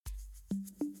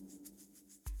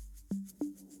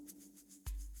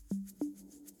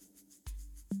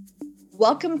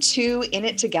Welcome to In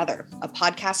It Together, a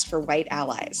podcast for white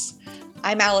allies.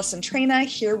 I'm Allison Traina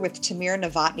here with Tamir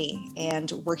Novotny,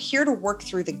 and we're here to work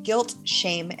through the guilt,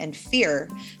 shame, and fear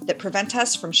that prevent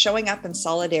us from showing up in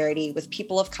solidarity with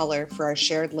people of color for our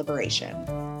shared liberation.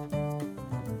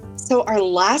 So our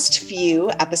last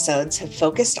few episodes have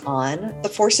focused on the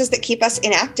forces that keep us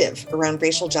inactive around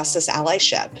racial justice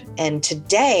allyship. And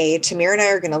today, Tamir and I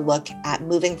are going to look at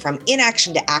moving from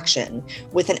inaction to action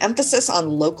with an emphasis on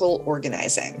local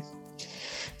organizing.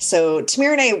 So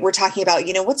Tamir and I were talking about,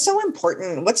 what's so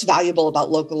important, what's valuable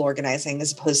about local organizing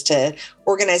as opposed to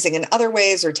organizing in other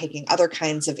ways or taking other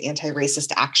kinds of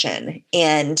anti-racist action.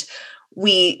 And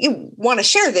we want to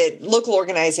share that local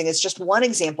organizing is just one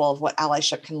example of what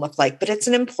allyship can look like, but it's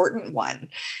an important one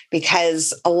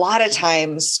because a lot of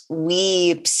times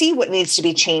we see what needs to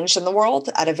be changed in the world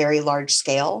at a very large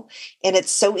scale. And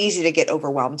it's so easy to get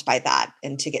overwhelmed by that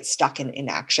and to get stuck in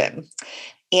inaction.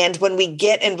 And when we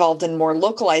get involved in more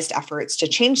localized efforts to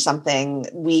change something,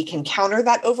 we can counter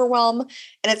that overwhelm.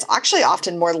 And it's actually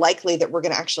often more likely that we're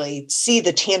going to actually see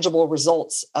the tangible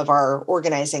results of our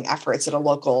organizing efforts at a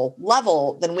local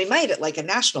level than we might at like a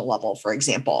national level, for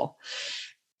example.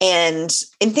 And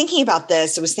in thinking about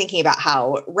this, I was thinking about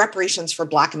how reparations for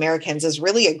Black Americans is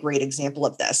really a great example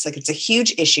of this. Like, it's a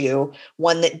huge issue,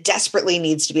 one that desperately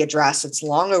needs to be addressed. It's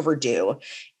long overdue.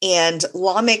 And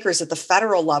lawmakers at the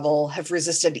federal level have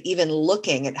resisted even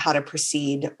looking at how to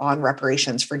proceed on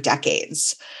reparations for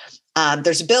decades.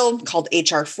 There's a bill called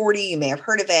H.R. 40. You may have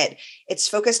heard of it. It's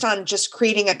focused on just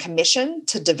creating a commission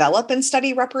to develop and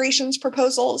study reparations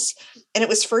proposals. And it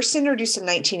was first introduced in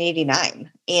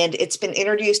 1989. And it's been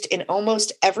introduced in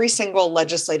almost every single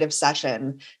legislative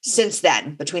session since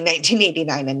then, between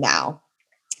 1989 and now.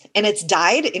 And it's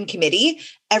died in committee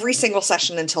every single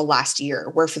session until last year,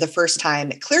 where for the first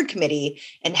time it cleared committee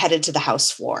and headed to the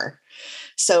House floor.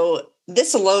 So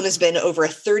this alone has been over a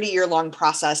 30-year-long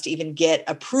process to even get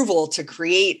approval to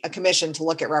create a commission to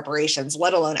look at reparations,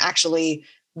 let alone actually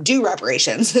do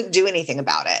reparations, do anything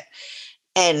about it.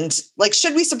 And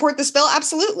should we support this bill?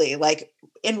 Absolutely.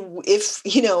 And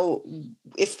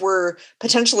if we're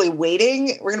potentially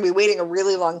waiting, we're going to be waiting a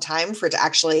really long time for it to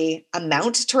actually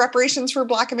amount to reparations for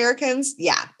Black Americans.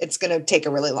 Yeah, it's going to take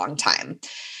a really long time.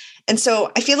 And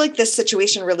so I feel like this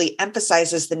situation really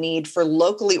emphasizes the need for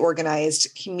locally organized,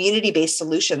 community-based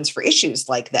solutions for issues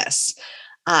like this.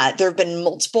 There have been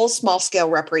multiple small-scale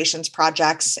reparations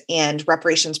projects and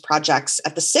reparations projects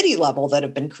at the city level that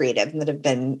have been created and that have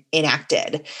been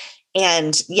enacted.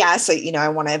 And so I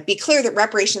want to be clear that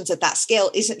reparations at that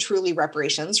scale isn't truly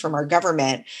reparations from our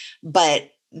government, but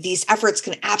these efforts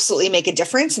can absolutely make a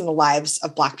difference in the lives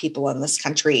of Black people in this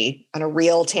country on a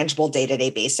real, tangible, day-to-day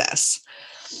basis.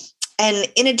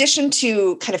 And in addition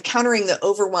to kind of countering the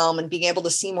overwhelm and being able to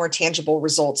see more tangible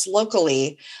results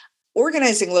locally,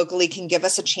 organizing locally can give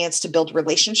us a chance to build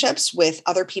relationships with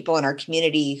other people in our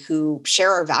community who share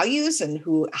our values and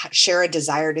who share a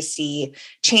desire to see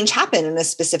change happen in a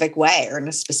specific way or in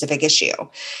a specific issue.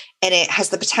 And it has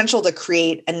the potential to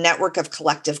create a network of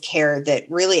collective care that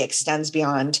really extends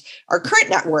beyond our current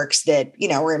networks that,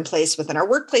 are in place within our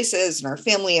workplaces and our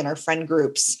family and our friend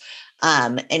groups.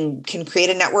 And can create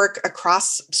a network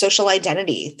across social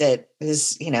identity that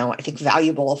is, I think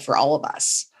valuable for all of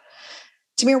us.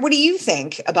 Tamir, what do you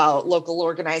think about local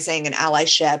organizing and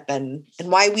allyship and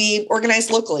why we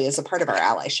organize locally as a part of our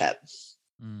allyship?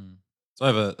 So I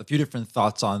have a few different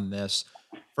thoughts on this.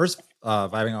 First,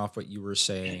 vibing off what you were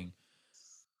saying,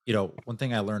 one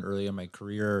thing I learned early in my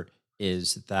career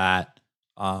is that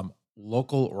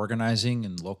local organizing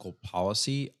and local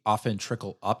policy often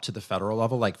trickle up to the federal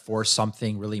level. Like, for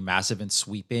something really massive and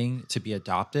sweeping to be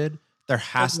adopted,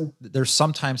 there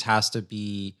sometimes has to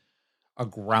be a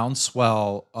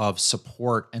groundswell of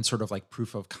support and sort of like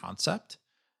proof of concept.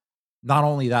 Not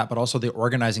only that, but also the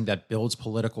organizing that builds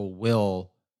political will,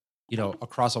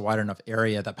 across a wide enough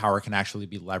area that power can actually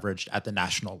be leveraged at the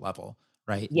national level,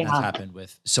 right? Yeah. And that's happened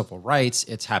with civil rights.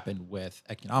 It's happened with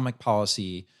economic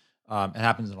policy. It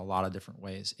happens in a lot of different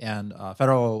ways. And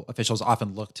federal officials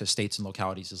often look to states and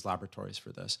localities as laboratories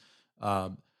for this.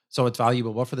 So it's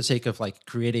valuable, both for the sake of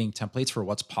creating templates for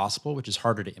what's possible, which is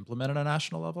harder to implement at a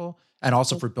national level, and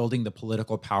also for building the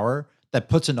political power that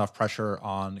puts enough pressure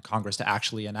on Congress to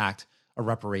actually enact a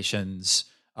reparations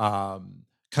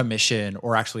commission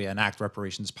or actually enact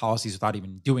reparations policies without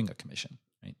even doing a commission,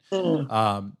 right?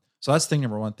 So that's thing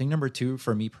number one. Thing number two,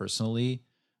 for me personally,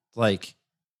 I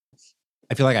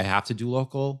feel like I have to do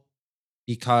local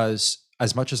because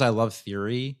as much as I love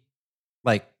theory,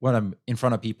 when I'm in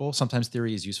front of people, sometimes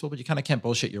theory is useful, but you kind of can't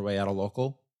bullshit your way out of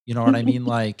local. You know what I mean?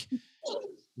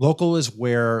 local is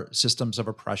where systems of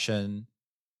oppression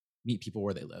meet people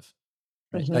where they live,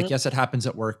 right? Like, Hmm. yes, it happens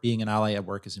at work. Being an ally at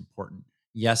work is important.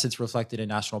 Yes, it's reflected in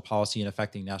national policy, and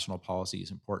affecting national policy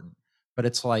is important. But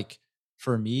it's like,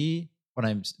 for me, when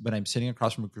I'm sitting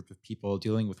across from a group of people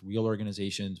dealing with real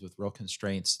organizations with real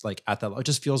constraints, like at that, it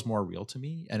just feels more real to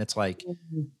me. And it's like,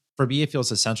 for me, it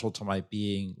feels essential to my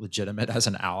being legitimate as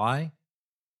an ally.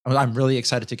 I'm really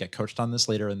excited to get coached on this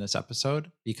later in this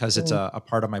episode because it's a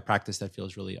part of my practice that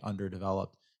feels really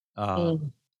underdeveloped. Um, Hmm.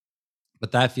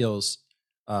 but that feels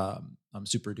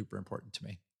super duper important to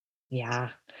me. Yeah.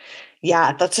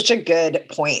 Yeah, that's such a good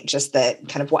point. Just that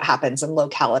kind of what happens in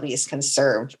localities can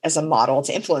serve as a model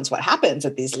to influence what happens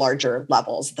at these larger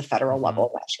levels, the federal Hmm.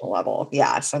 level, national level.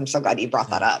 Yeah. So I'm so glad you brought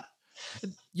that Yeah. up.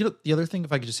 And, the other thing,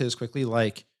 if I could just say this quickly,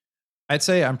 like, I'd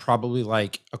say I'm probably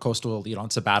like a coastal elite on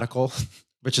sabbatical,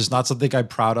 which is not something I'm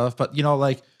proud of. But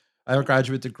like, I have a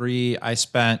graduate degree. I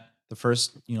spent the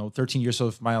first 13 years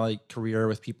of my like career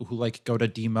with people who like go to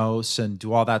demos and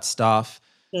do all that stuff.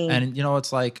 Mm, And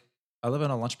it's like I live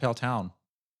in a lunch pail town.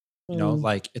 mm,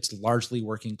 Like, it's largely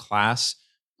working class,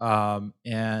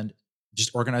 and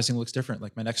just organizing looks different.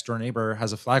 Like, my next door neighbor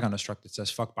has a flag on his truck that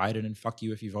says "fuck Biden" and "fuck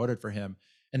you if you voted for him,"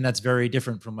 and that's very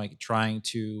different from like trying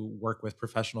to work with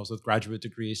professionals with graduate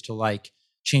degrees to like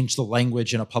change the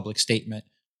language in a public statement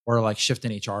or like shift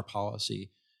an HR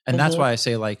policy. And that's mhm, why I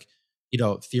say, like,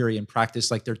 theory and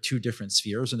practice, like, they're two different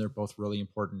spheres and they're both really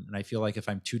important. And I feel like if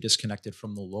I'm too disconnected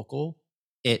from the local,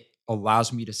 it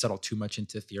allows me to settle too much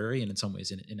into theory and in some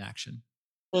ways in action.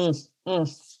 mm,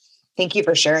 mm. Thank you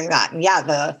for sharing that. And yeah,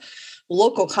 the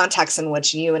local context in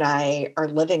which you and I are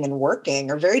living and working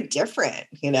are very different,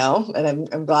 and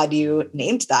I'm glad you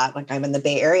named that. Like, I'm in the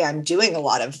Bay Area. I'm doing a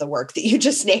lot of the work that you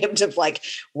just named of like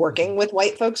Mhm. working with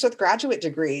white folks with graduate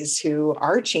degrees who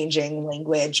are changing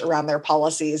language around their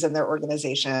policies and their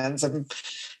organizations, and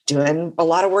doing a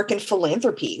lot of work in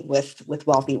philanthropy with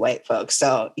wealthy white folks.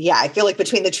 So yeah, I feel like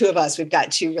between the two of us, we've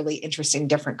got two really interesting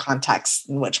different contexts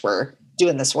in which we're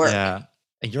doing this work. Yeah.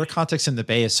 And your context in the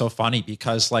Bay is so funny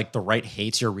because like the right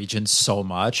hates your region so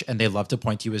much and they love to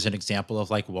point to you as an example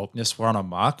of like wokeness run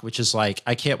amok, which is like,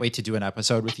 I can't wait to do an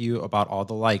episode with you about all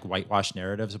the like whitewash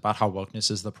narratives about how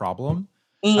wokeness is the problem,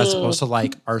 as Mm, opposed to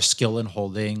like our skill in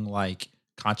holding like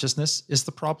consciousness is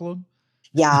the problem.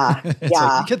 yeah, It's like you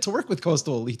yeah. get to work with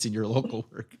coastal elites in your local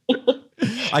work.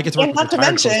 I get to work And with not to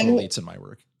retired coastal mention, elites in my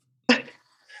work.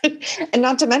 and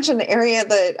not to mention the area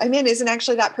that I'm in isn't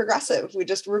actually that progressive. We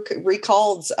just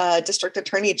recalled District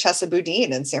Attorney Chesa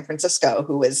Boudin in San Francisco,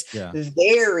 who was Yeah.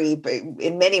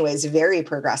 in many ways, very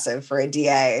progressive for a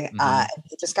DA. Hmm.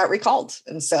 He just got recalled,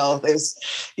 and so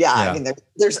yeah, I Yeah. mean,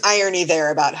 there's irony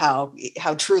there about how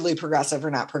truly progressive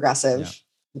or not Yeah. progressive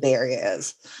the area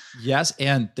is. Yes,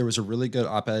 and there was a really good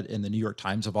op-ed in the New York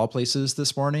Times of all places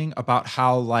this morning about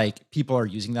how like people are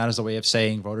using that as a way of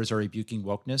saying voters are rebuking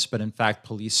wokeness, but in fact,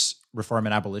 police reform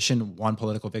and abolition won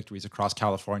political victories across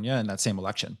California in that same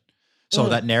election. So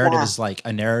that narrative Yeah. is like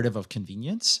a narrative of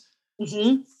convenience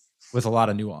Hmm. with a lot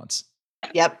of nuance.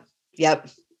 Yep. Yep.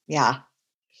 Yeah.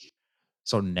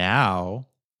 So now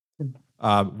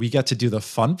we get to do the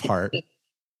fun part,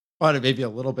 but it may be a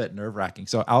little bit nerve wracking.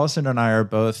 So Allison and I are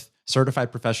both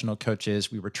certified professional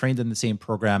coaches. We were trained in the same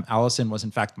program. Allison was, in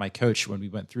fact, my coach when we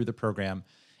went through the program,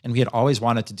 and we had always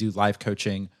wanted to do live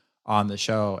coaching on the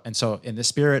show. And so, in the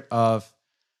spirit of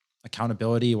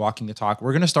accountability, walking the talk,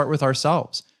 we're going to start with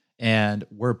ourselves. And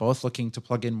we're both looking to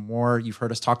plug in more. You've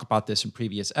heard us talk about this in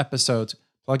previous episodes.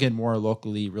 Plug in more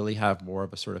locally, really have more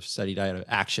of a sort of steady diet of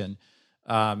action.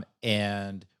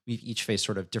 And we've each faced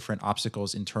sort of different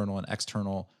obstacles, internal and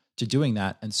external, to doing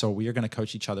that. And so we are going to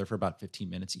coach each other for about 15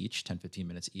 minutes each, 10, 15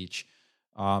 minutes each,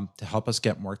 to help us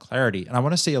get more clarity. And I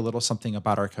want to say a little something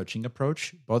about our coaching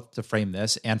approach, both to frame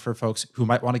this and for folks who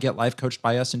might want to get live coached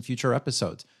by us in future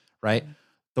episodes, right?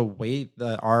 The way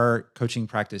that our coaching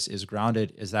practice is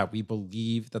grounded is that we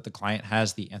believe that the client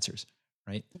has the answers,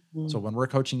 right? So Mhm. when we're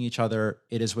coaching each other,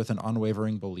 it is with an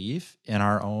unwavering belief in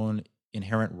our own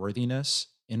inherent worthiness,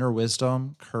 inner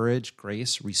wisdom, courage,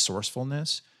 grace,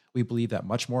 resourcefulness. We believe that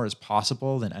much more is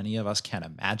possible than any of us can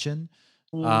imagine.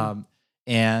 Mm, Um,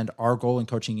 and our goal in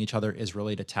coaching each other is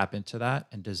really to tap into that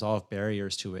and dissolve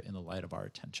barriers to it in the light of our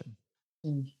attention.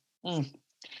 mm, mm.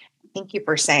 Thank you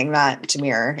for saying that,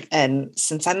 Tamir. And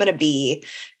since I'm going to be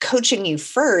coaching you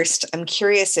first, I'm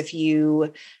curious if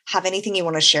you have anything you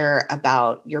want to share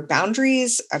about your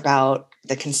boundaries, about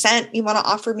the consent you want to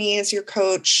offer me as your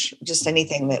coach, just Mhm.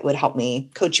 anything that would help me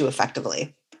coach you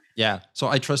effectively. Yeah. So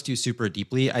I trust you super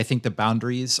deeply. I think the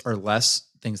boundaries are less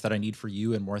things that I need for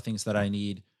you and more things that I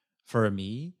need for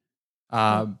me.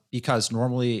 Because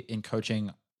normally in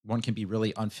coaching, one can be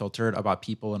really unfiltered about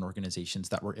people and organizations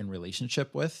that we're in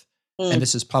relationship with. And Mm,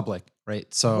 this is public,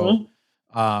 right? So mhm.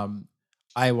 um,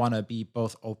 I want to be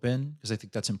both open because I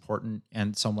think that's important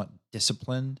and somewhat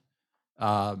disciplined.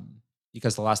 Um,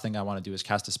 because the last thing I want to do is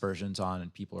cast aspersions on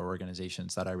people or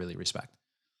organizations that I really respect.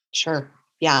 Sure.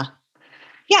 Yeah.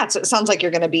 Yeah. So it sounds like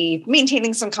you're going to be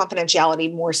maintaining some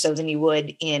confidentiality more so than you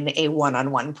would in a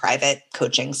one-on-one private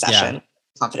coaching Yeah. session.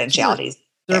 So there Confidentiality is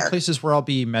there are there. places where I'll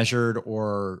be measured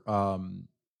or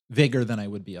vaguer than I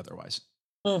would be otherwise.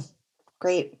 Mm,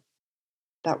 great.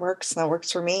 That works. That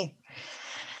works for me.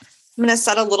 I'm going to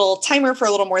set a little timer for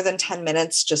a little more than 10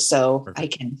 minutes just so I Perfect.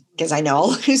 can, because I know I'll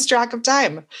lose track of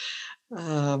time.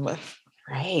 Um,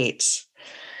 right.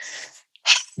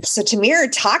 So,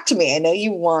 Tamir, talk to me. I know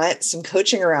you want some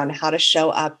coaching around how to show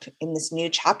up in this new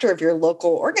chapter of your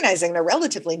local organizing, a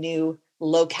relatively new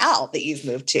locale that you've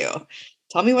moved to.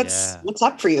 Tell me Yeah. what's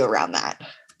up for you around that.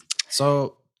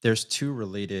 So there's two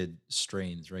related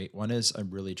strains, right? One is I'm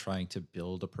really trying to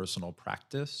build a personal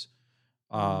practice.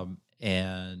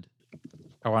 And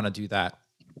I want to do that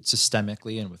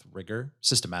systemically and with rigor,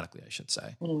 systematically, I should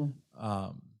say. Mm,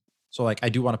 Um, so like I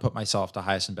do want to put myself to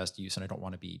highest and best use, and I don't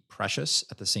want to be precious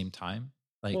at the same time.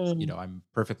 Like, mm, I'm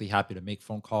perfectly happy to make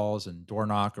phone calls and door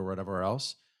knock or whatever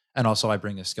else. And also I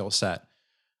bring a skill set.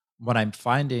 What I'm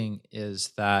finding is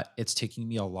that it's taking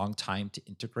me a long time to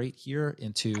integrate here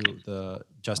into the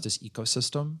justice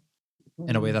ecosystem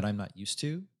in a way mm, that I'm not used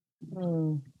to.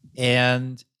 mm,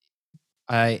 And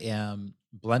I am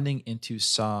blending into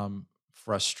some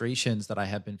frustrations that I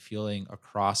have been feeling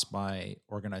across my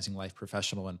organizing life,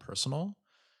 professional and personal,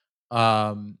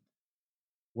 um,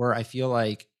 where I feel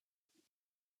like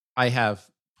I have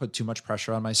put too much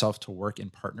pressure on myself to work in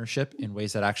partnership in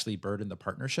ways that actually burden the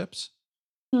partnerships,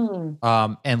 mm,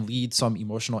 and lead some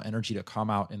emotional energy to come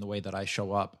out in the way that I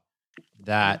show up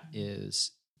that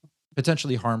is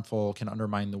potentially harmful, can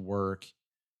undermine the work,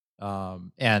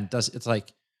 and does it's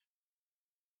like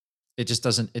it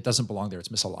doesn't belong there. It's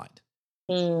misaligned.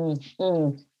 mm,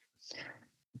 mm.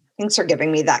 Thanks for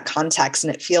giving me that context.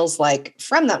 And it feels like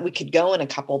from that, we could go in a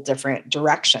couple different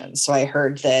directions. So I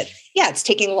heard that, yeah, it's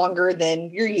taking longer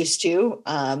than you're used to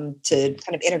Mhm.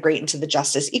 kind of integrate into the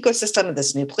justice ecosystem of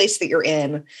this new place that you're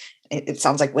in. It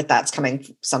sounds like with that's coming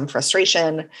some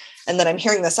frustration. And then I'm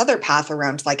hearing this other path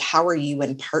around like, how are you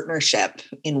in partnership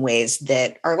in ways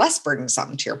that are less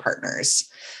burdensome to your partners?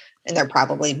 And there are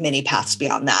probably many paths Mhm.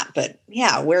 beyond that. But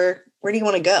yeah, where do you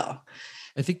want to go?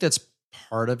 I think that's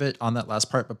part of it on that last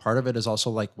part, but part of it is also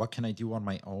like, what can I do on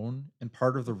my own? And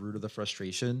part of the root of the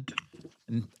frustration,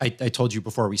 and I told you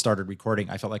before we started recording,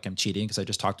 I felt like I'm cheating because I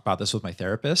just talked about this with my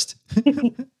therapist.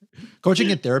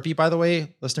 Coaching and therapy, by the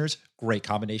way, listeners, great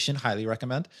combination. Highly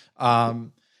recommend.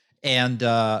 And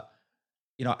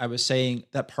I was saying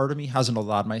that part of me hasn't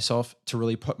allowed myself to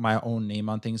really put my own name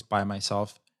on things by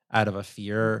myself out of a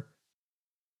fear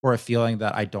or a feeling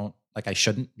that I don't like I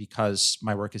shouldn't because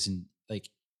my work is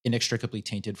inextricably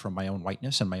tainted from my own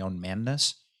whiteness and my own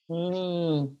manness,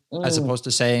 Mm, as mm, opposed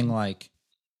to saying like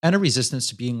and a resistance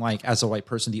to being like as a white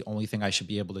person, the only thing I should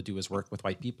be able to do is work with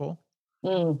white people.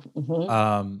 mm, mhm,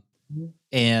 Um, mhm,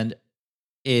 and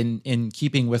in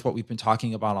keeping with what we've been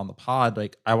talking about on the pod,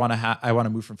 like I want to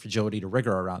move from fragility to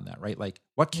rigor around that, right? Like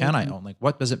what can I mhm, own? Like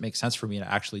what does it make sense for me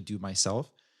to actually do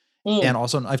myself? And mm,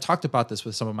 also I've talked about this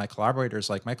with some of my collaborators.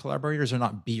 Like my collaborators are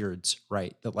not beards,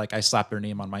 right? That like I slap their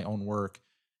name on my own work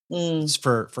mm,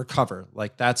 for cover.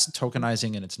 Like that's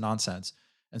tokenizing and it's nonsense.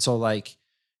 And so like,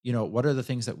 what are the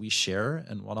things that we share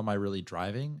and what am I really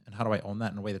driving and how do I own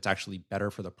that in a way that's actually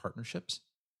better for the partnerships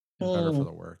and better for mm,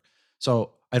 the work?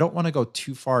 So I don't want to go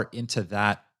too far into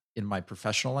that in my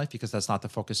professional life because that's not the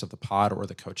focus of the pod or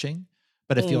the coaching,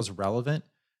 but it mm, feels relevant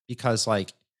because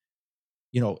like,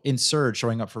 in Surge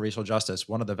showing up for racial justice,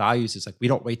 one of the values is like we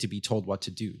don't wait to be told what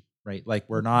to do, right? Like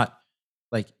we're not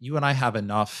like you and I have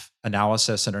enough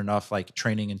analysis and enough like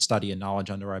training and study and knowledge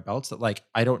under our belts that like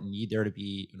I don't need there to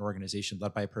be an organization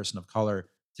led by a person of color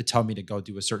to tell me to go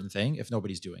do a certain thing if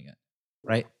nobody's doing it,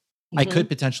 right? I mhm. could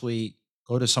potentially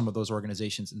go to some of those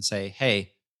organizations and say,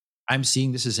 "Hey, I'm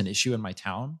seeing this as an issue in my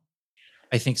town.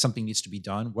 I think something needs to be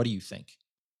done. What do you think?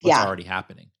 What's Yeah, already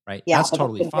happening?" Right? yeah, That's but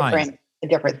totally that's fine. a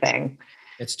different thing.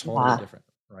 It's totally Yeah. different,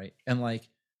 right? And like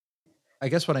I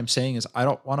guess what I'm saying is I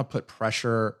don't want to put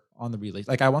pressure on the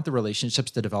like I want the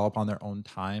relationships to develop on their own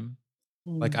time.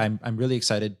 Like Mm, I'm really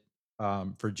excited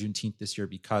for Juneteenth this year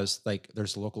because like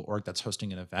there's a local org that's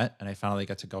hosting an event and I finally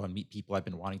got to go and meet people I've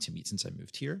been wanting to meet since I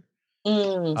moved here.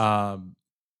 mm, Um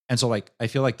and so like I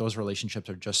feel like those relationships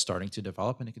are just starting to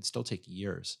develop and it can still take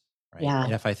years, right? yeah.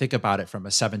 And if I think about it from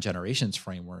a seven generations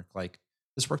framework, like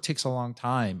this work takes a long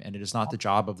time, and it is not the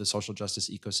job of the social justice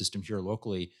ecosystem here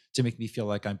locally to make me feel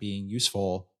like I'm being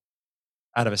useful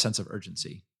out of a sense of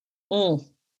urgency. Mm,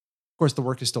 Of course, the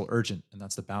work is still urgent, and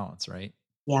that's the balance, right?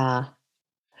 yeah.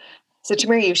 So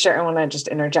Tamir, you've shared, I want to just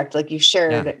interject, like you've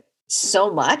Yeah. shared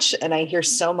so much, and I hear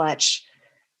so much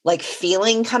like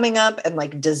feeling coming up and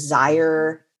like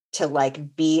desire to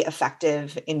like be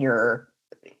effective in your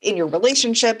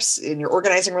relationships, in your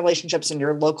organizing relationships, in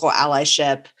your local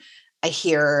allyship. I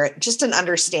hear just an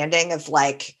understanding of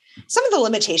like some of the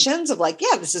limitations of like,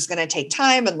 yeah, this is going to take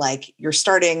time and like you're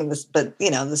starting this, but you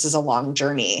know, this is a long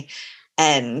journey.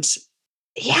 And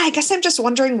yeah, I guess I'm just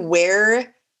wondering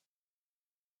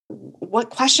what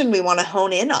question we want to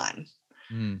hone in on.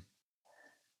 Mm.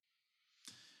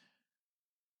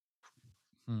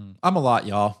 I'm a lot,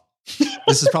 y'all.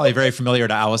 This is probably very familiar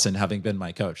to Allison, having been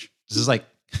my coach. This is like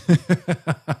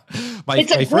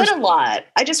It's a my good first. a lot.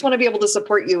 I just want to be able to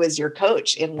support you as your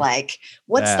coach in like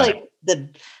what's Yeah.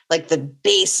 like the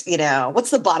base, you know,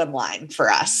 what's the bottom line for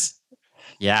us?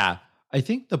 Yeah. I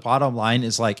think the bottom line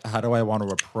is like, how do I want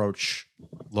to approach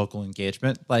local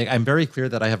engagement? Like, I'm very clear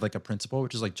that I have like a principle,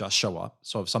 which is like just show up.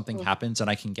 So if something Mm, happens and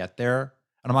I can get there,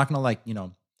 and I'm not going to like,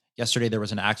 yesterday there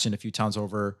was an accident a few towns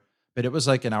over, but it was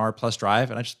like an hour plus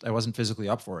drive and I wasn't physically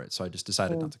up for it. So I just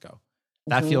decided not mm, to go.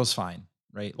 That mhm, feels fine.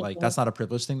 Right. Like, mhm, that's not a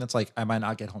privilege thing. That's like, I might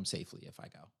not get home safely if I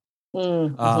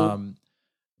mm, go. mhm,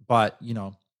 But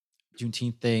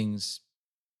Juneteenth things,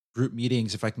 group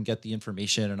meetings, if I can get the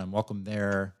information and I'm welcome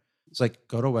there, it's like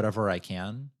go to whatever I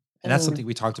can. And that's mm, something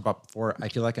we talked about before. I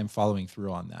feel like I'm following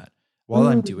through on that. While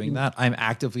I'm doing mm, that, I'm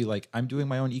actively like I'm doing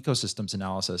my own ecosystems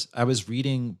analysis. I was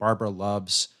reading Barbara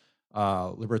Love's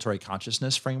liberatory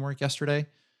consciousness framework yesterday.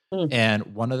 mm.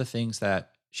 And one of the things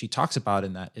that she talks about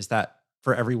in that is that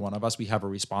for every one of us, we have a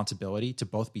responsibility to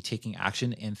both be taking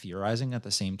action and theorizing at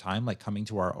the same time, like coming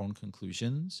to our own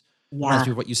conclusions. Reminds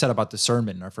me Yeah. of what you said about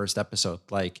discernment in our first episode,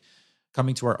 like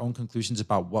coming to our own conclusions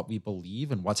about what we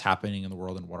believe and what's happening in the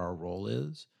world and what our role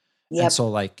is. And Yep. so,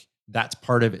 like, that's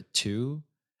part of it too.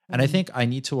 And I Mm, think I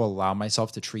need to allow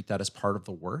myself to treat that as part of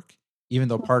the work, even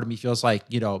though part of me feels like,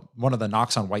 one of the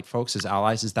knocks on white folks as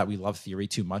allies is that we love theory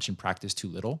too much and practice too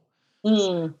little.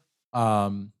 mm,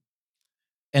 Um,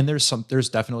 and there's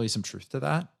definitely some truth to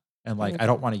that. And like, I mm,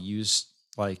 don't want to use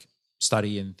like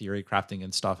study and theory crafting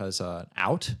and stuff as an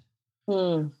out.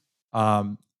 mm.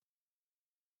 Um,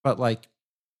 but like,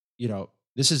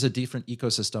 this is a different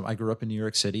ecosystem. I grew up in New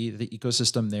York City. The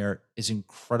ecosystem there is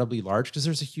incredibly large because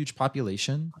there's a huge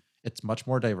population. It's much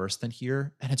more diverse than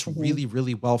here, and it's Mhm, really,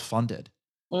 really well funded.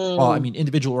 Well, I mm, mean,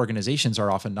 individual organizations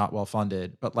are often not well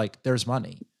funded, but like there's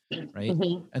money, right?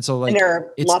 mhm. And so And like there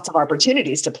are it's lots of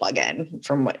opportunities to plug in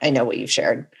from what I know what you've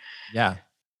shared. yeah,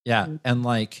 yeah, Mm, and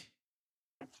like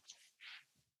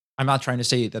I'm not trying to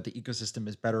say that the ecosystem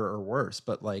is better or worse,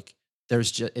 but like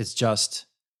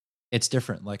it's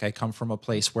different. Like I come from a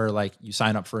place where like you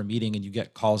sign up for a meeting and you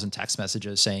get calls and text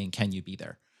messages saying, "Can you be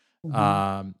there?"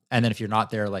 mhm, And then if you're not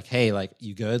there, like, "Hey, like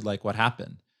you good? Like what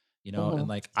happened?" And mhm,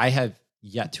 like I have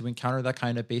yet to encounter that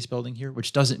kind of base building here,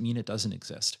 which doesn't mean it doesn't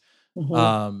exist. mhm.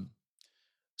 Um,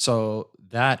 so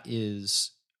that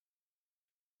is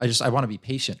I want to be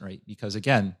patient, right? Because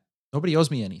again, nobody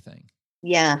owes me anything,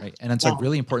 Yeah. right? And it's Yeah. like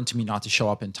really important to me not to show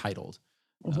up entitled.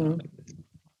 Mhm. Um,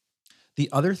 the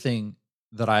other thing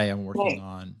that I am working Right.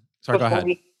 on, sorry, go ahead.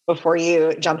 Before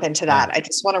you jump into Yeah. that, I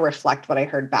just want to reflect what I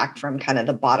heard back from kind of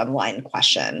the bottom line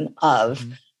question of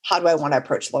Mhm. how do I want to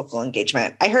approach local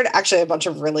engagement? I heard actually a bunch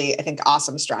of really, I think,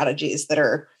 awesome strategies that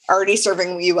are already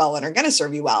serving you well and are going to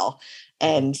serve you well. Mhm.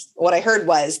 And what I heard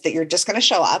was that you're just going to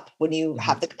show up when you Mhm.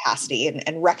 have the capacity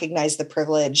and recognize the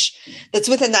privilege that's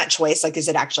within that choice. Like, is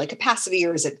it actually capacity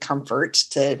or is it comfort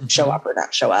to show Mhm. up or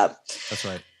not show up? That's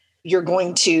right. You're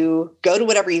going to go to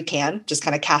whatever you can, just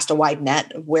kind of cast a wide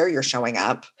net of where you're showing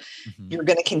up. Mhm. You're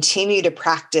going to continue to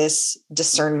practice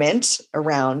discernment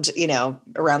around,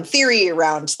 around theory,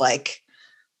 around like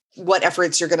what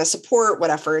efforts you're going to support, what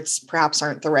efforts perhaps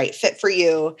aren't the right fit for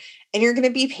you. And you're going to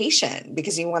be patient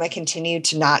because you want to continue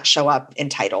to not show up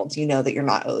entitled. You know that you're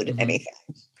not owed Mhm. anything.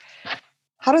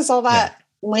 How does all Yeah. that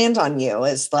land on you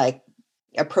as like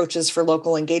approaches for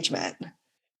local engagement?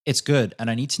 It's good, and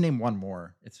I need to name one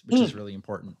more, which is Mm, really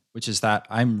important, which is that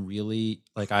I'm really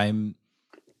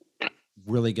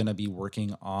gonna be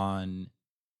working on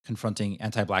confronting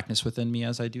anti-Blackness within me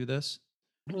as I do this.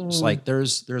 Just mm, like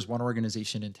there's one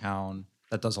organization in town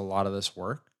that does a lot of this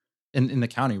work in the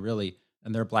county really,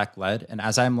 and they're Black led. And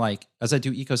as I do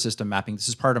ecosystem mapping, this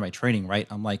is part of my training, right?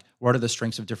 I'm like, what are the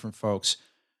strengths of different folks?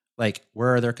 Like,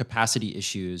 where are their capacity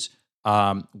issues?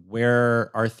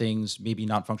 Where are things maybe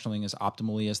not functioning as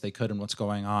optimally as they could and what's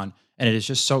going on? And it is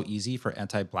just so easy for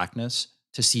anti-blackness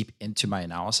to seep into my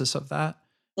analysis of that.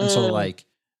 And so Mm, like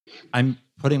I'm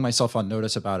putting myself on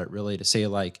notice about it really to say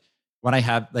like when I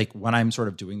have like when I'm sort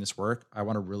of doing this work, I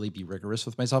want to really be rigorous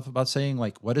with myself about saying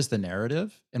like what is the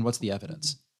narrative and what's the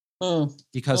evidence? mm,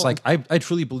 Because mm, like I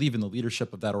truly believe in the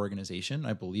leadership of that organization.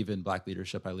 I believe in black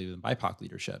leadership. I believe in BIPOC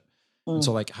leadership. And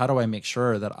so mm, like how do I make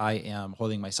sure that I am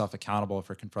holding myself accountable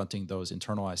for confronting those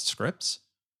internalized scripts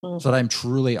so that mhm, I'm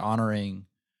truly honoring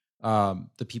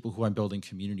the people who I'm building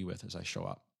community with as I show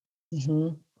up.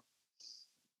 mhm.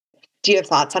 Do you have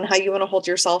thoughts on how you want to hold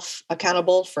yourself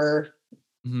accountable for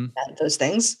Mhm. those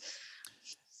things?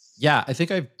 Yeah, I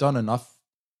think I've done enough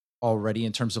already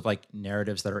in terms of like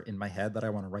narratives that are in my head that I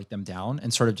want to write them down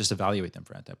and sort of just evaluate them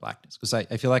for anti-blackness. Because I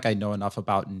feel like I know enough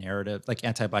about narrative, like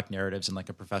anti-black narratives in like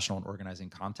a professional and organizing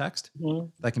context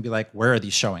Mhm. that can be like, where are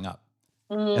these showing up?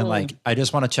 And like Mm, I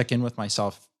just want to check in with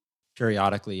myself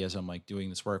periodically as I'm like doing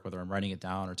this work, whether I'm writing it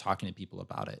down or talking to people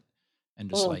about it, and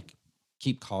just mm, like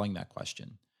keep calling that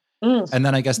question. mm, And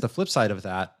then I guess the flip side of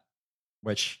that,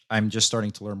 which I'm just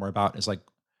starting to learn more about, is like,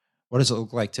 what does it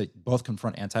look like to both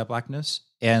confront anti-blackness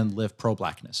and live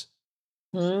pro-blackness?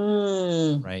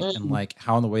 mm, Right. And mm, like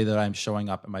how in the way that I'm showing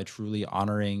up, am I truly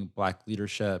honoring black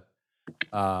leadership?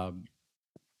 Um,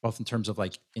 Both in terms of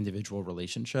like individual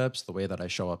relationships, the way that I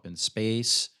show up in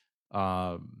space,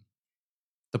 um,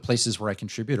 the places where I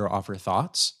contribute or offer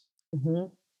thoughts.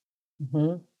 mhm,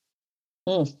 mhm,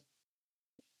 mm.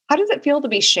 How does it feel to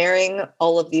be sharing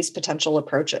all of these potential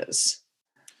approaches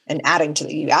and adding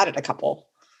to you added a couple?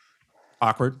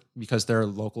 Awkward because there are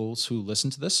locals who listen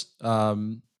to this.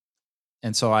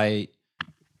 And so I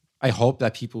hope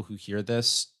that people who hear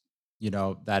this,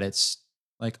 that it's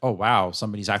like, oh wow,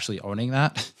 somebody's actually owning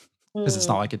that. Because it's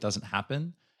not Mm, like it doesn't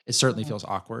happen. It certainly mm, feels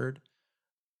awkward.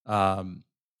 Um,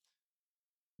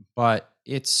 but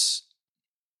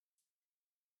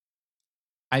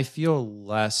I feel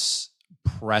less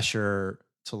pressure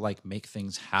to like make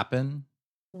things happen.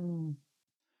 mm,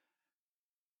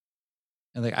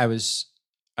 And like I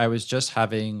was just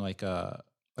having like a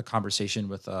conversation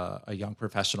with a young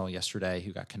professional yesterday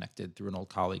who got connected through an old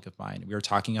colleague of mine. We were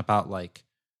talking about like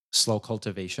slow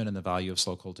cultivation and the value of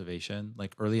slow cultivation.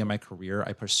 Like early in my career,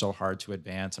 I pushed so hard to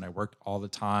advance and I worked all the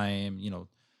time,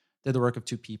 did the work of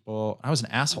two people. I was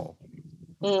an asshole.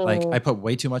 Like I mm, put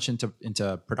way too much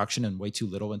into production and way too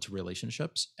little into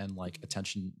relationships and like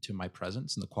attention to my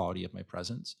presence and the quality of my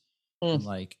presence. And mm,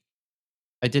 like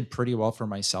I did pretty well for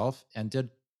myself and did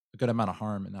a good amount of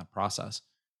harm in that process.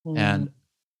 And mm,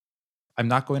 I'm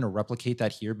not going to replicate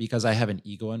that here because I have an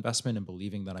ego investment in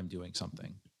believing that I'm doing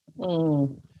something.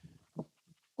 mm,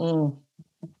 mm,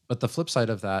 But the flip side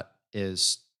of that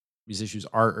is these issues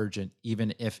are urgent,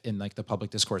 even if in like the public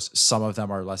discourse, some of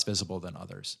them are less visible than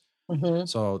others. mhm.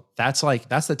 So that's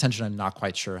the tension I'm not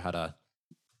quite sure how to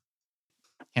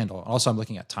handle. Also, I'm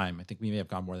looking at time. I think we may have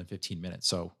gone more than 15 minutes.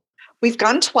 So, We've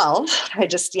gone 12.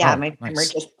 Yeah, oh, my timer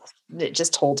nice.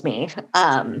 just told me.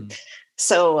 Um, Mhm,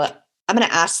 so I'm going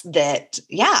to ask that,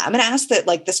 yeah, I'm going to ask that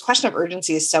like this question of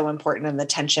urgency is so important and the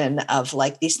tension of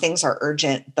like these things are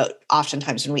urgent, but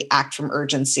oftentimes when we act from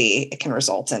urgency, it can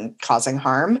result in causing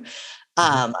harm.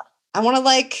 mhm, Um, I want to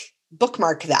like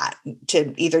bookmark that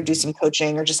to either do mhm, some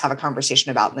coaching or just have a conversation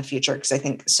about in the future because I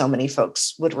think so many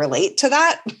folks would relate to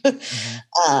that. mhm,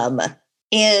 um,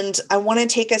 and I want to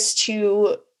take us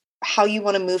to how you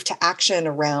want to move to action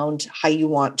around how you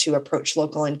want to approach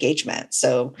local engagement.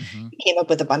 So mhm. you came up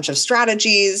with a bunch of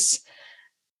strategies,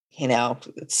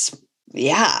 it's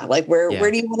yeah, like where Yeah.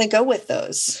 do you want to go with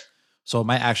those? So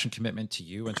my action commitment to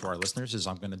you and to our listeners is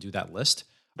I'm going to do that list.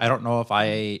 I don't know if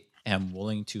I am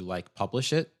willing to like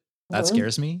publish it. That Mhm,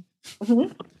 scares me.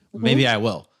 mhm, Maybe mhm, I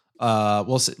will.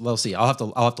 We'll see. We'll see. I'll have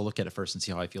to look at it first and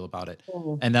see how I feel about it.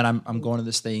 mhm, And then I'm mhm, going to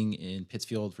this thing in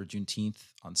Pittsfield for Juneteenth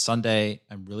on Sunday.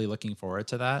 I'm really looking forward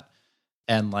to that.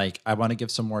 And like I want to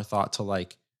give some more thought to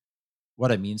like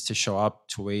what it means to show up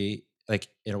to a like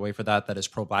in a way for that is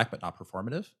pro black but not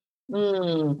performative.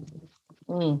 mm,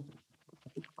 mm.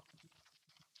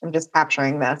 I'm just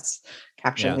capturing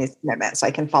Yeah. these commitments so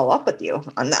I can follow up with you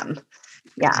on them.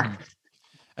 Yeah. Mhm.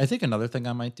 I think another thing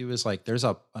I might do is like there's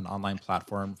an online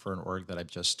platform for an org that I've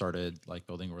just started like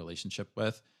building a relationship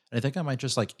with. And I think I might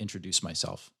just like introduce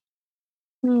myself.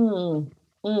 Mm,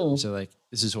 mm, So like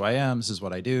this is who I am, this is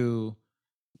what I do.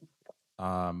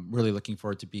 Really looking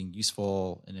forward to being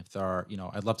useful. And if there are,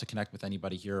 I'd love to connect with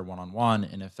anybody here one on one.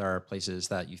 And if there are places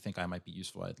that you think I might be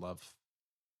useful, I'd love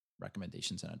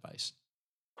recommendations and advice.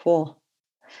 cool.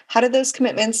 How did those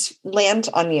commitments land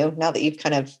on you now that you've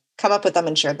kind of come up with them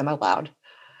and shared them out loud?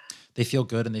 They feel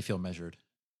good and they feel measured.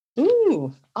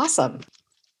 Ooh, awesome.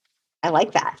 I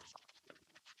like that.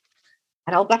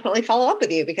 And I'll definitely follow up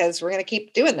with you because we're going to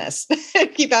keep doing this,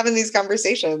 keep having these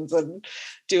conversations and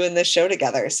doing this show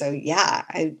together. So yeah,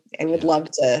 I would Yeah.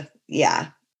 love to,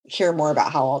 yeah, hear more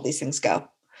about how all these things go.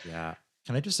 Yeah.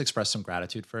 Can I just express some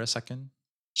gratitude for a second?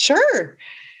 Sure.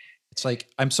 It's like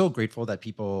I'm so grateful that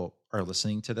people are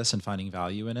listening to this and finding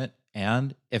value in it.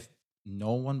 And if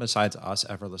no one besides us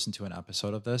ever listened to an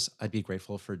episode of this, I'd be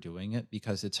grateful for doing it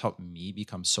because it's helped me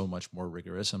become so much more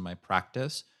rigorous in my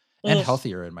practice and Mm.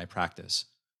 healthier in my practice.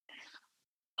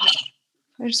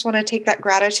 I just want to take that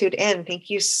gratitude in. Thank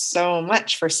you so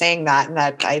much for saying that. And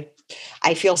that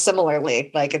I feel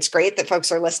similarly. Like it's great that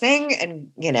folks are listening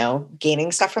and,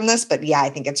 gaining stuff from this. But yeah, I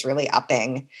think it's really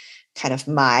upping kind of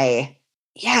my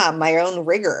own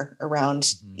rigor around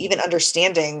Mhm. even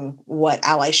understanding what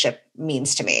allyship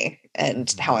means to me and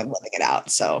how Mhm. I'm living it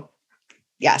out. So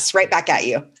yes, right back at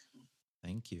you.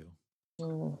 Thank you.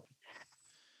 Mm.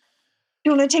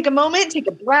 You want to take a moment, take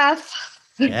a breath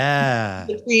Yeah.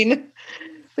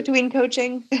 between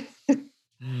coaching?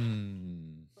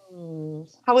 Hmm.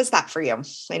 How was that for you?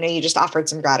 I know you just offered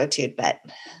some gratitude, but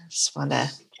just want to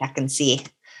check and see.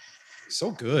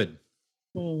 So good.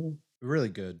 Mm, Really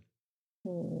good.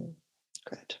 mm,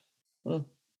 good. Mm.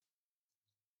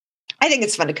 I think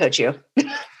it's fun to coach you.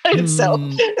 So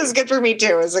Hmm. it's good for me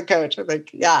too as a coach. I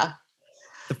think, yeah.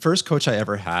 The first coach I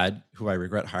ever had, who I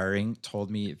regret hiring,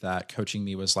 told me that coaching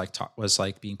me was like was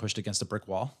like being pushed against a brick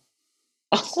wall.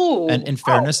 And Oh, in wow.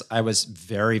 fairness, I was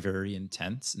very, very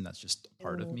intense, and that's just a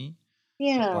part of Mm, me. But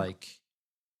yeah. like,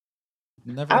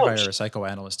 never hire Ouch. a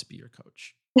psychoanalyst to be your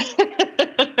coach.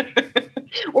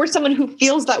 Or someone who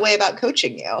feels that way about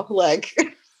coaching you. Like,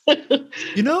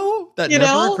 You know, that you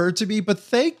never know? occurred to me, but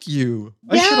thank you.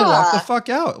 I should have walked the Yeah. fuck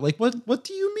out. Like, what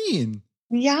do you mean?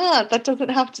 Yeah. That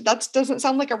doesn't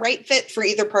sound like a right fit for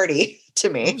either party to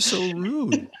That me. was so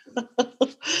rude.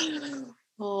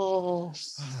 Oh.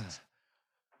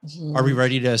 Are we Mhm.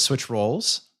 ready to switch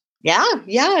roles? Yeah.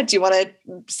 Yeah. Do you want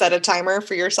to set a timer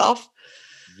for yourself?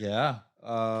 Yeah.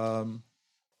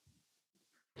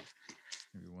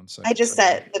 Maybe one I second just here.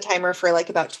 set the timer for like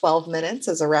about 12 minutes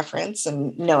as a reference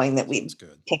and knowing that Sounds we'd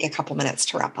good. take a couple minutes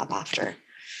to wrap up after.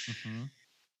 Hmm.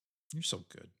 You're so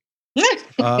good.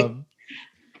 Um,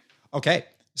 okay.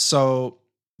 So,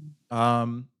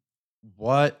 um,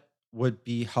 what would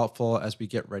be helpful as we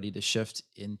get ready to shift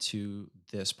into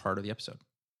this part of the episode?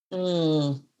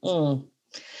 Mm, mm.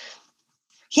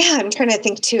 Yeah, I'm trying to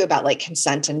think too about like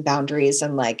consent and boundaries.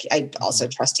 And like, I also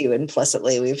Hmm. trust you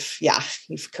implicitly.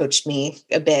 You've coached me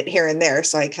a bit here and there.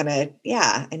 So I kind of,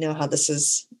 yeah, I know how this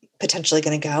is potentially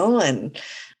going to go. And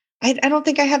I don't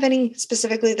think I have any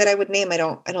specifically that I would name. I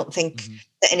don't think Hmm.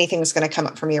 that anything's going to come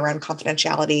up for me around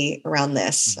confidentiality around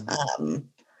this. Hmm.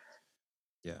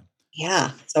 Yeah.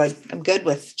 Yeah. So I'm good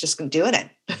with just doing Mhm.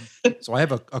 it. So I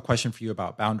have a question for you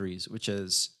about boundaries, which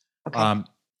is, Okay. um,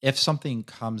 if something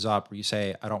comes up where you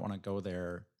say, I don't want to go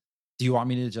there, do you want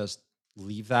me to just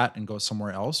leave that and go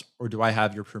somewhere else? Or do I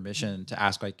have your permission to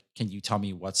ask, like, can you tell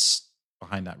me what's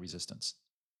behind that resistance?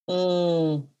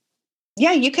 Mm,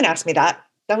 yeah, you can ask me that.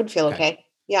 That would feel Okay. okay.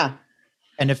 Yeah.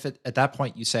 And if at that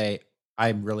point you say,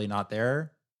 I'm really not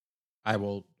there, I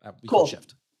will, we can Cool.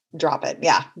 shift. Drop it.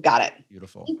 Yeah. Got it.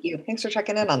 Beautiful. Thank you. Thanks for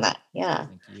checking in on that. Yeah.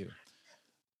 Thank you.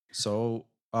 So,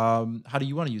 how do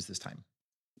you want to use this time?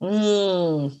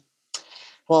 Mm.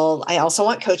 Well, I also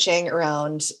want coaching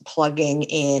around plugging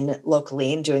in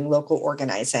locally and doing local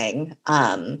organizing,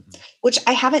 Mhm. which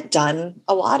I haven't done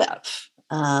a lot of.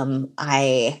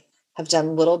 I have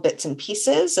done little bits and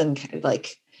pieces and kind of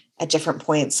like at different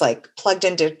points, like plugged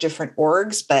into different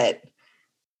orgs, but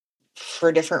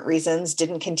for different reasons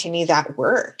didn't continue that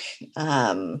work.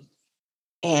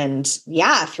 And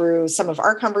yeah, through some of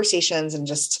our conversations and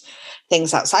just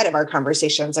things outside of our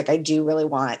conversations, like I do really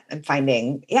want, I'm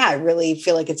finding, yeah, I really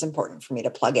feel like it's important for me to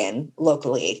plug in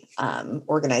locally,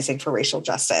 organizing for racial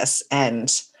justice.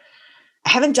 And I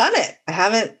haven't done it. I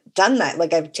haven't done that.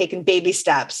 Like I've taken baby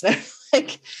steps and I've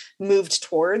like moved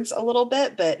towards a little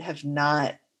bit, but have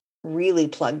not really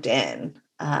plugged in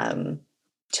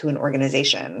to an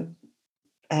organization.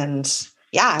 And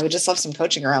yeah, I would just love some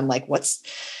coaching around like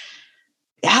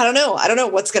I don't know. I don't know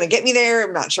what's going to get me there.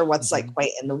 I'm not sure what's like Mhm. quite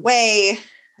in the way.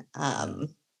 Yeah.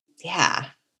 Um, yeah.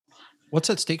 What's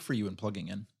at stake for you in plugging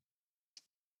in?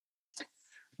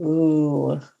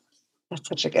 Ooh, that's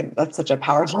such a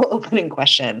powerful opening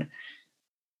question.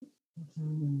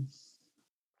 Mhm.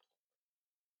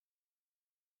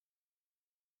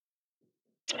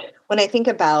 When I think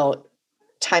about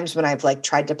times when I've like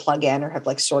tried to plug in or have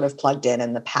like sort of plugged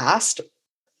in the past,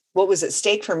 what was at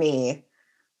stake for me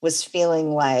was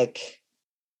feeling like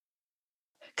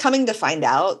coming to find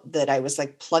out that I was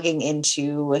like plugging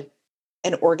into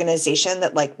an organization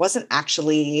that like wasn't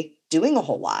actually doing a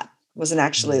whole lot, wasn't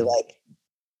actually Mm, like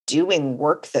doing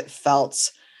work that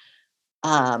felt,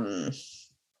 um,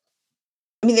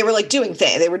 I mean, they were like doing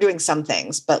things, they were doing some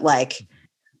things, but like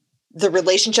the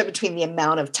relationship between the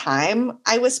amount of time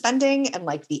I was spending and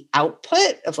like the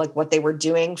output of like what they were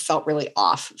doing felt really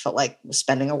off. It felt like I was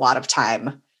spending a lot of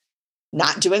time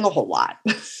not doing a whole lot.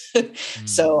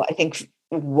 mm, So I think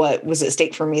what was at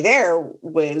stake for me there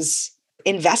was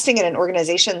investing in an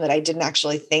organization that I didn't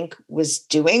actually think was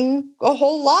doing a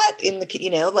whole lot in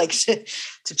the, like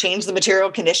to change the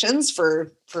material conditions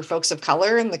for folks of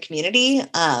color in the community,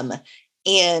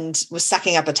 and was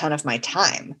sucking up a ton of my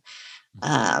time.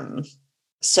 mhm. Um,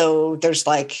 so there's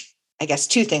like, I guess,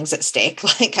 two things at stake,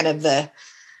 like kind of the,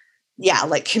 yeah,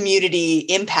 like community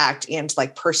impact and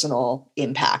like personal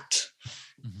impact.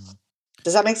 Mhm.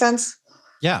 Does that make sense?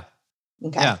 Yeah.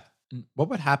 Okay. Yeah. And what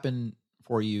would happen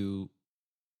for you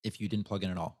if you didn't plug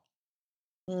in at all?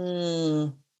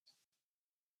 Mm,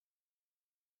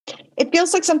 it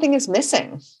feels like something is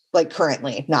missing, like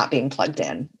currently not being plugged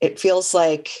in. It feels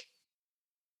like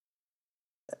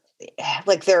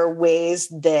there are ways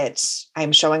that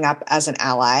I'm showing up as an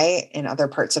ally in other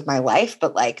parts of my life,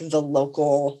 but like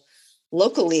locally,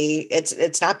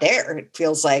 it's not there. It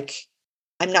feels like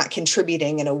I'm not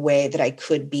contributing in a way that I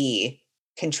could be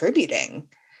contributing,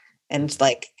 and Mhm,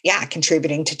 like, yeah,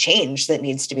 contributing to change that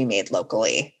needs to be made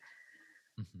locally.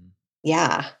 mhm.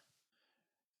 Yeah.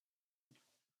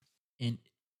 And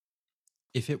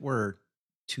if it were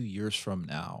 2 years from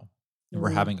now and we're Mm,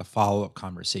 having a follow-up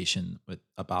conversation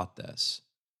about this,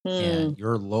 mm, and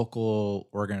your local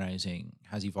organizing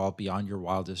has evolved beyond your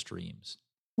wildest dreams,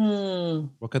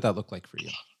 mm. what could that look like for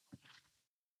you?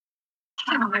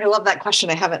 Oh, I love that question.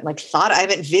 I haven't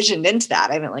visioned into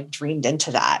that. I haven't like dreamed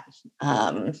into that.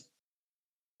 Um,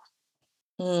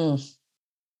 mm,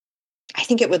 I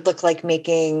think it would look like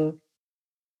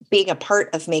being a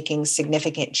part of making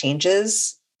significant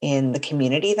changes in the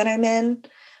community that I'm in,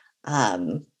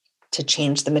 um, to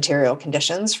change the material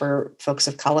conditions for folks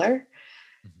of color.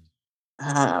 Mhm,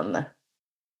 Um,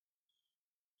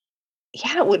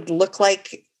 yeah, it would look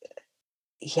like,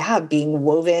 yeah, being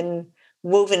woven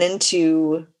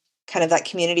into kind of that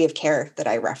community of care that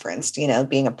I referenced,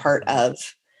 being a part mhm,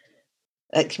 of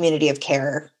a community of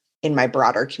care in my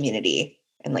broader community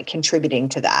and like contributing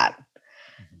to that.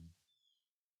 mhm,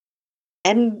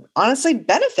 And honestly,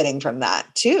 benefiting from that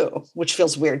too, which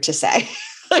feels weird to say.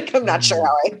 Like, I'm not sure mm.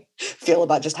 how I feel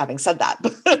about just having said that,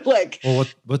 but like, Well,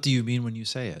 what do you mean when you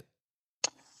say it?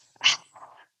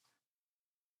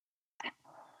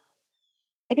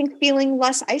 I think feeling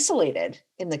less isolated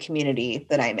in the community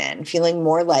that I'm in, feeling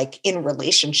more like in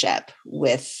relationship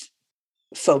with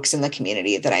folks in the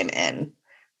community that I'm in,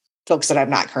 folks that I'm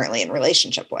not currently in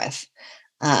relationship with.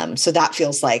 So that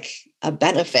feels like a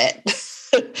benefit.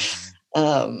 Mhm,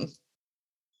 um,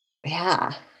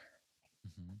 yeah.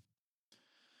 mhm.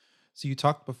 So you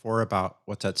talked before about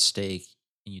what's at stake,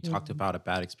 and you talked Mhm. about a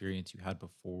bad experience you had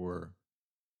before.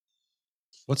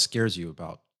 What scares you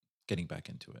about getting back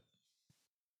into it?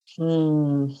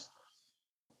 Mm,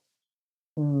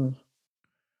 mm,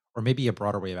 Or maybe a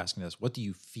broader way of asking this, what do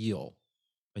you feel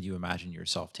when you imagine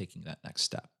yourself taking that next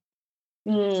step?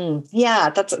 yeah,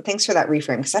 thanks for that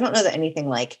reframe, because I don't know that anything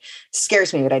like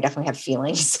scares me, but I definitely have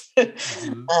feelings.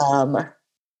 Mhm, um,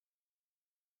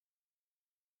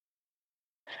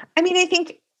 I mean, I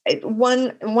think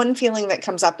one feeling that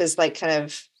comes up is like kind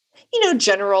of,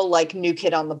 general like new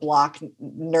kid on the block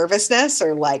nervousness,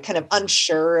 or like kind of mhm,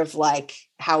 unsure of like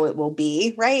how it will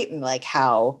be, right? And like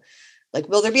how, like,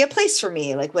 will there be a place for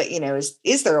me? Like, what,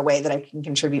 is there a way that I can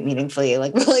contribute meaningfully?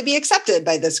 Like, will I be accepted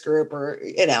by this group, or,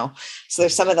 so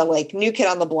there's mhm, some of the like new kid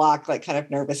on the block, like kind of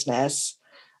nervousness.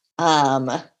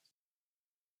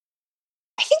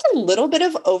 I think a little bit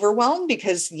of overwhelm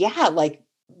because, yeah, like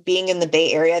being in the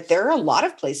Bay Area, there are a lot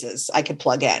of places I could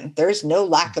plug in. There's no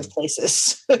lack of mhm,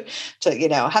 places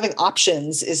to, having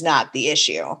options is not the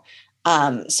issue.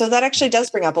 So that yeah, actually does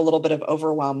bring up a little bit of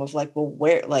overwhelm of like, well,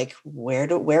 where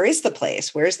is the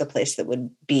place? Where is the place that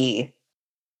would be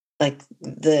like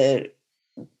the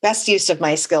best use of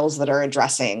my skills that are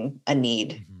addressing a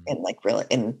need mhm, in like real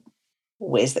in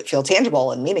ways that feel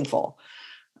tangible and meaningful.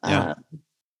 yeah, Uh,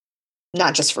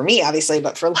 Not just for me, obviously,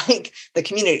 but for like the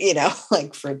community,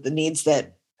 like for the needs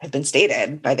that have been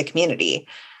stated by the community.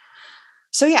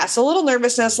 So yeah, so a little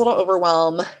nervousness, a mhm, little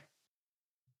overwhelm.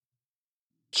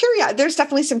 There's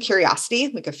definitely some curiosity,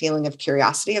 like a feeling of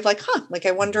curiosity of like, like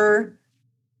I mhm, wonder,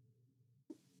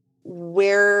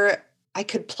 where I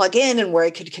could plug in and where I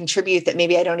could contribute that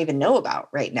maybe I don't even know about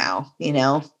right now, like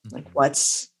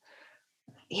Mhm.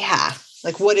 yeah,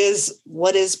 like what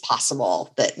is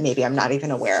possible that maybe I'm not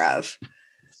even aware of.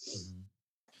 Mhm.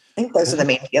 I think those are What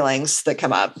the would main feelings that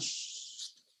come up.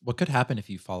 what could happen if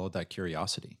you followed that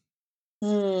curiosity?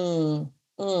 Hmm.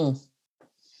 Mm,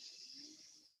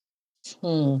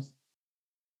 hmm.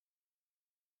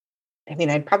 I mean,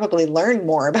 I'd probably learn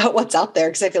more about what's out there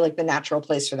because I feel like the natural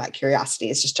place for that curiosity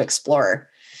is just to explore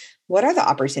what are the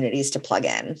opportunities to plug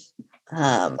in.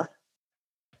 Um,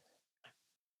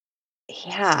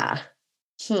 yeah.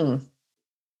 Hmm.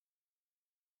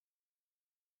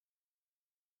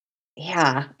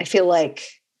 Yeah. I feel like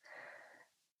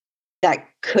that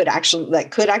could actually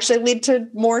lead to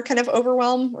more kind of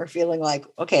overwhelm or feeling like,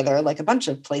 okay, there are like a bunch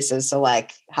of places. So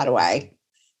like, Mhm.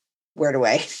 where do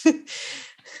I,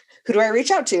 who do I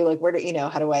reach out to? Like,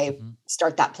 how do I Mhm.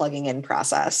 start that plugging in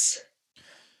process?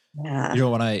 You Yeah. know,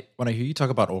 when I hear you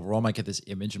talk about overwhelm, I get this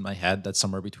image in my head that's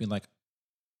somewhere between like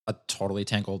a totally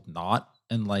tangled knot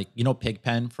and like,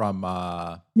 Pigpen from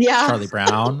Yeah. Charlie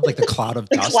Brown, like the cloud of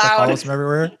The dust that cloud. follows him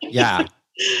everywhere. Yeah.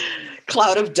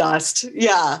 Cloud of dust.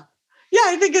 Yeah. Yeah,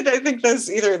 I think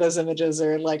those either of those images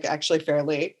are like actually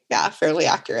fairly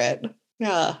accurate.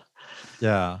 Yeah.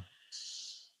 Yeah.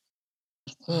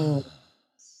 Mm.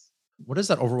 What does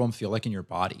that overwhelm feel like in your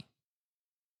body?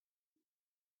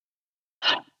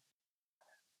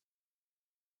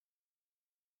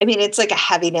 I mean, it's like a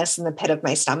heaviness in the pit of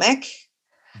my stomach.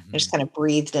 I just Mhm. kind of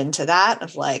breathed into that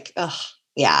of like, oh,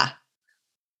 yeah.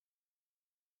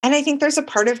 And I think there's a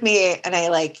part of me, and I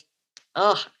like,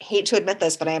 oh, hate to admit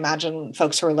this, but I imagine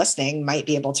folks who are listening might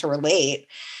be able to relate.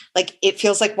 Like, it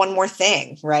feels like one more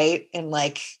thing, right? And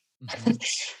like, Mhm.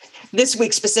 this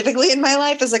week specifically in my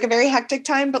life is like a very hectic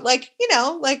time, but like,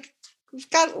 like we've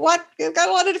got a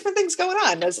lot of different things going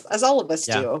on as all of us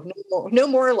Yeah. do. No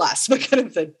more or less, but kind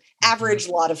of the Mhm. average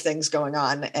lot of things going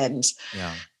on. And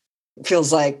Yeah. it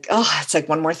feels like, oh, it's like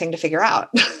one more thing to figure out.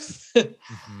 And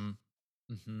Mhm.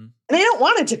 Mhm. I don't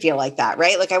want it to feel like that,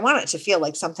 right? Like I want it to feel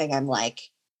like something I'm like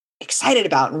excited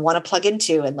about and want to plug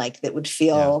into and like that would Yeah.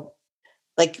 feel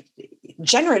like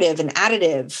generative and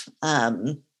additive.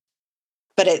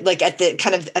 But it like at the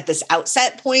kind of at this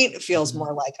outset point, it feels Mhm.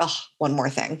 more like, oh, one more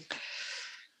thing.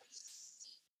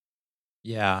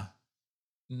 Yeah.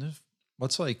 And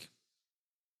what's like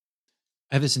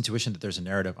I have this intuition that there's a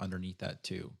narrative underneath that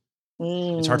too.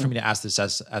 It's hard for Mm, me to ask this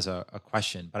as a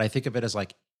question, but I think of it as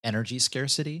like energy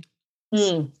scarcity.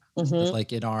 That mhm,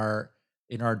 like in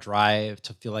our drive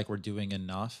to feel like we're doing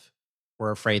enough,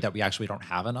 we're afraid that we actually don't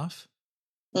have enough.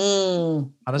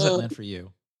 mm, How does that mm, land for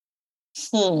you?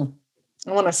 hmm.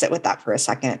 I want to sit with that for a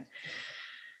second.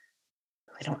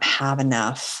 I don't have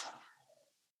enough.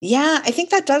 Yeah, I think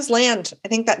that does land. I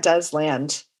think that does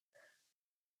land.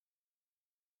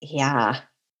 Yeah.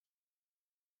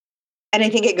 And I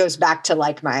think it goes back to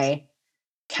like my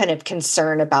kind of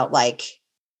concern about like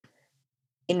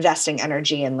investing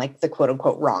energy in like the quote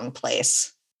unquote wrong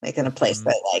place, like in a place Mhm.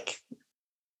 that like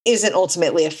isn't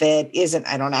ultimately a fit, isn't,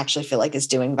 I don't actually feel like is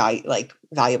doing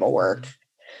valuable work. Mhm.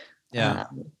 Yeah.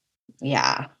 Um,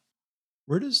 yeah.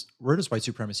 Where does white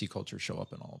supremacy culture show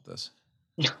up in all of this?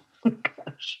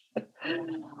 Gosh.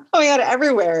 Oh my god,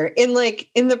 everywhere in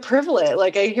the privilege.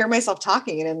 Like I hear myself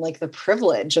talking and in like the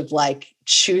privilege of like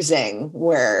choosing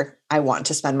where I want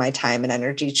to spend my time and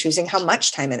energy, choosing how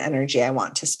much time and energy I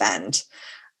want to spend.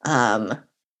 Um,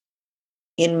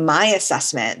 in my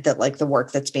assessment that like the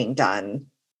work that's being done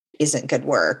isn't good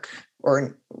work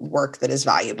or work that is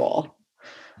valuable.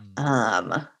 Mm.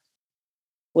 Um,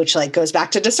 which like goes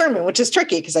back to discernment, which is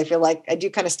tricky because I feel like I do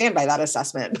kind of stand by that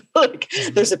assessment. Like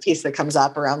Mhm. there's a piece that comes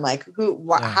up around like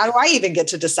Yeah, how do I even get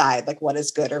to decide like what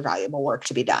is good or valuable work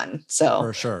to be done? So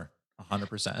for sure.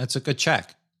 100%. It's a good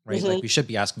check, right? mhm, Like we should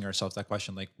be asking ourselves that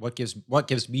question, like what gives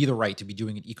me the right to be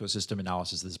doing an ecosystem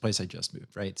analysis of this place I just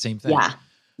moved, right? Same thing. yeah,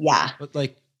 yeah, But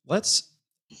like let's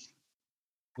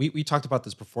we talked about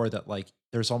this before that like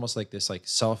there's almost like this like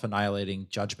self-annihilating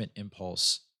judgment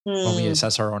impulse when we mm,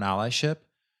 assess our own allyship.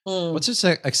 mm, Let's just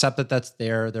accept that that's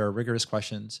there. There are rigorous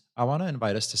questions. I want to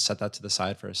invite us to set that to the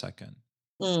side for a second.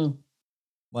 mm,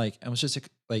 Like, and was just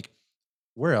like,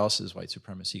 where else is white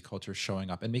supremacy culture showing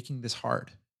up and making this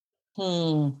hard?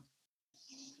 hmm.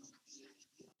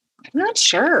 I'm not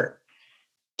sure.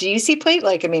 Do you see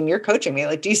like I mean, you're coaching me.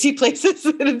 Like, do you see places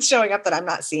that it's showing up that I'm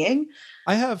not seeing?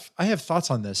 I have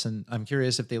thoughts on this, and I'm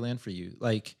curious if they land for you.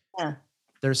 Like, Yeah.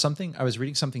 there's something I was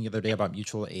reading something the other day about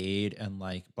mutual aid and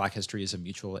like Black history is a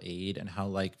mutual aid, and how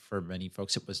like for many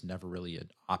folks it was never really an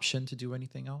option to do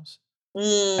anything else.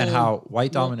 and Mm. how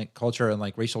white Mhm. dominant culture and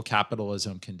like racial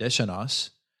capitalism condition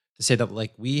us to say that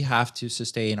like we have to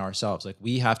sustain ourselves, like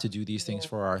we have to do these things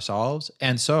for ourselves.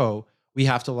 And so we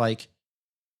have to like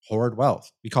hoard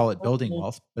wealth. We call it building Mhm.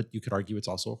 wealth, but you could argue it's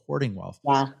also hoarding wealth.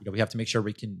 Yeah. We have to make sure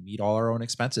we can meet all our own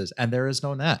expenses. And there is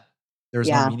no net. There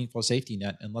is no Yeah. meaningful safety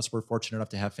net unless we're fortunate enough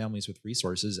to have families with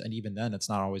resources. And even then, it's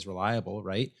not always reliable,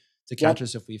 right? To catch Yep.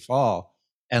 us if we fall.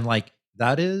 And like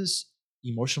that is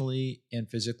emotionally and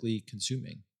physically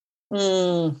consuming,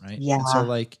 right? And so Yeah.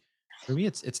 like for me,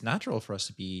 it's natural for us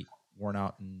to be worn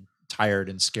out and tired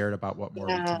and scared about what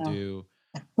more we can Yeah. do.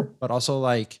 But also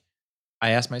like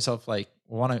I ask myself, like,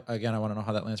 well, one, again, I want to know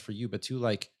how that lands for you, but two,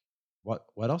 like,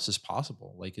 what else is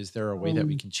possible? Like, is there a way that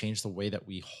we Mm. can change the way that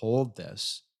we hold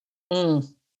this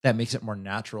Mm. that makes it more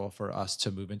natural for us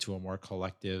to move into a more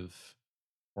collective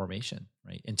formation,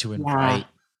 right? And to Yeah. invite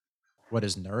what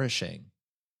is nourishing.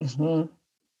 Mhm.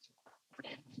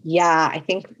 Yeah, I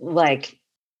think like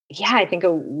yeah, I think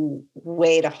a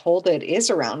way to hold it is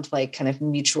around like kind of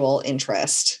mutual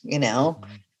interest,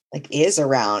 Mhm, like is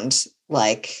around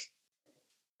like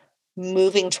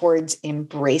moving towards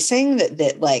embracing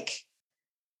that like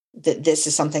that this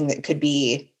is something that could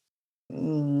be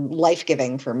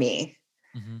life-giving for me.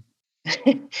 mhm,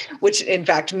 Which in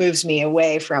fact moves me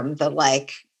away from the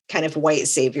like kind of white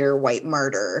savior, white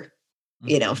martyr,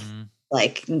 you know, mhm,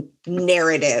 like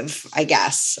narrative, I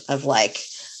guess, of like,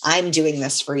 I'm doing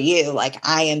this for you. Like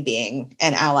I am being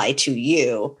an ally to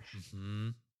you.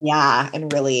 mhm. Yeah.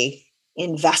 And really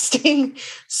investing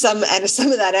some of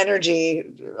that energy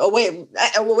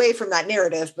away from that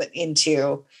narrative, but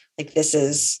into like, this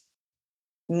is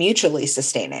mutually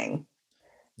sustaining,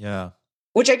 Yeah.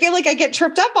 which I feel like I get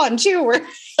tripped up on too, where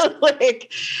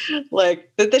like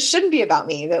like that this shouldn't be about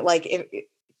me. That like it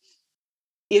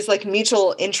is like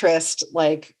mutual interest,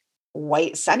 like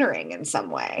white centering in some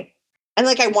way. And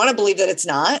like I want to believe that it's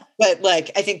not, but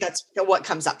like I think that's what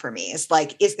comes up for me is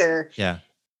like, Yeah.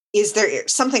 is there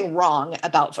something wrong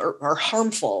about or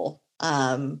harmful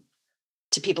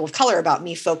to people of color about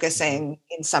me Mhm. focusing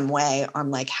in some way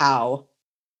on like how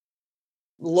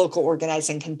local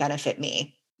organizing can benefit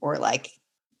me or like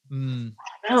Mm,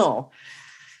 no.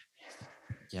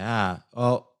 yeah.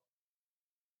 Well,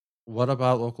 what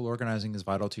about local organizing is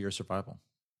vital to your survival?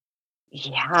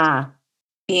 Yeah,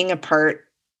 being a part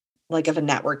like of a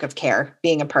network of care,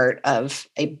 being a part of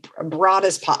a broad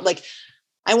as like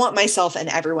I want myself and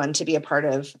everyone to be a part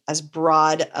of as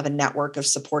broad of a network of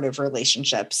supportive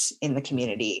relationships in the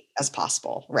Mhm, community as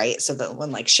possible, right? So that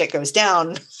when like shit goes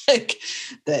down, like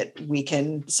that we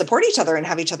can support each other and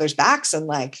have each other's backs and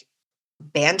like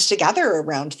band together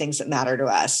around things that matter to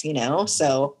us, you know? mhm.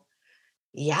 So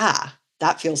yeah,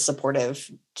 that feels supportive.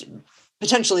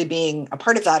 Potentially being a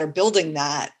part of that or building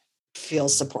that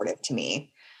feels Mhm. supportive to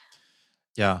me.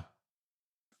 Yeah.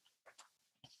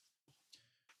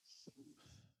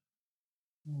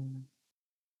 Mm.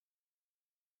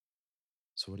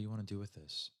 So what do you want to do with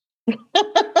this?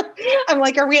 I'm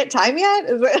like, are we at time yet?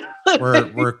 Is it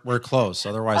We're close.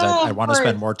 Otherwise, oh, I'd of want to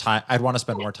spend course. more time. I'd want to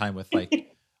spend more time with like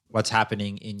what's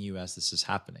happening in you as this is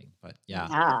happening. But yeah.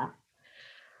 Yeah.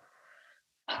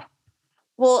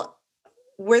 Well,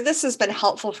 where this has been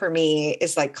helpful for me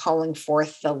is like calling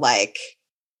forth the like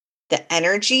the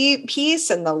energy piece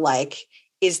and the like,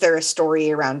 is there a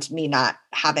story around me not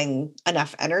having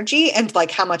enough energy? And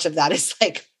like how much of that is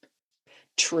like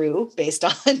true based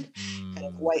on kind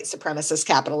of Mm, white supremacist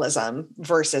capitalism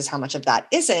versus how much of that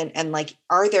isn't? And like,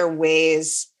 are there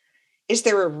ways, is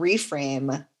there a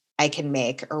reframe I can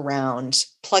make around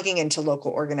plugging into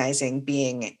local organizing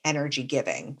being energy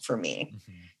giving for me?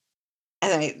 mhm,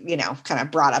 And I, kind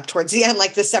of brought up towards the end,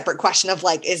 like the separate question of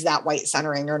like, is that white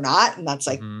centering or not? And that's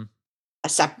like mhm,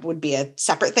 would be a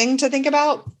separate thing to think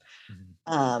about. mhm.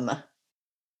 Um,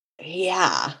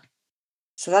 yeah.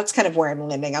 So that's kind of where I'm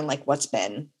landing on like what's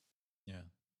been Yeah.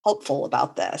 helpful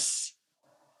about this.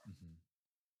 Mhm,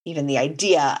 Even the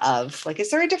idea of like, is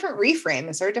there a different reframe?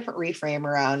 Is there a different reframe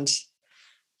around,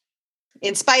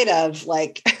 in spite of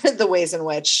like the ways in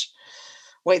which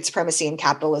white supremacy and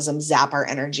capitalism zap our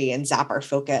energy and zap our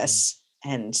mhm. focus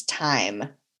and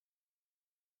time?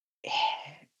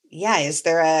 Yeah, is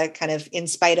there a kind of in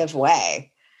spite of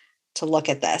way to look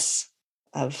at this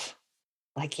of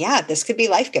like, yeah, this could be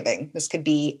life giving. This could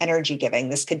be energy giving.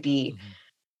 This could be Mhm,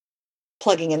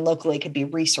 plugging in locally, could be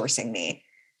resourcing me.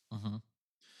 mhm.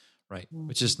 Right.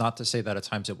 Which Mhm. is not to say that at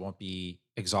times it won't be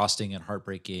exhausting and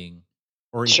heartbreaking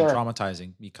or even Sure.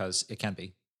 traumatizing because it can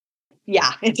be,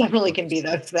 right? Yeah, it definitely Work can is be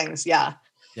those things. Yeah.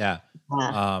 yeah.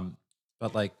 Yeah. Um,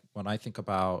 but like when I think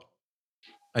about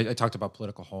I talked about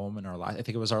political home in our last I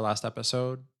think it was our last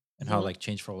episode. and how Mhm. like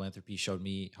Change for Philanthropy showed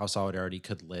me how solidarity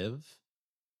could live,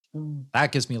 Mm.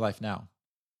 that gives me life now.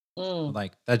 And Mm.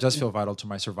 like that does Mm. feel vital to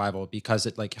my survival because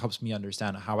it like helps me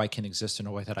understand how I can exist in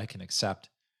a way that I can accept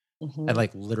and Mhm.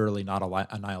 like literally not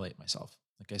annihilate myself.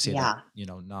 Like I say that,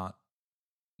 Yeah.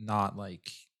 not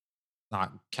like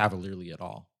not cavalierly at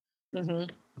all. Mhm.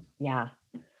 Yeah.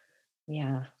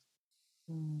 Yeah.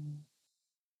 Mm.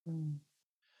 Mm.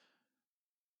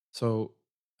 So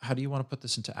how do you want to put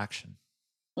this into action?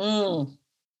 Mm.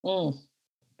 Mm.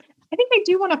 I think I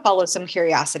do want to follow some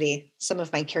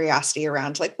of my curiosity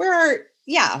around like where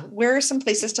are some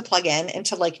places to plug in and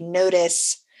to like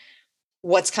notice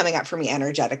what's coming up for me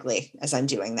energetically as I'm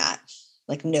doing that.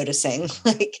 Like noticing Mhm.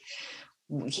 like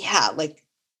yeah, like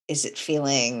is it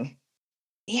feeling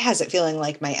yeah, is it feeling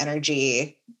like my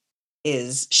energy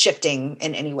is shifting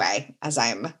in any way as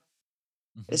I'm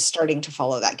Mhm. starting to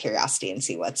follow that curiosity and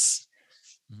see Mhm.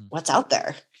 what's out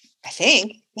there. I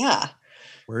think. Yeah.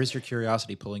 Where is your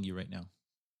curiosity pulling you right now?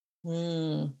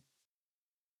 Mm,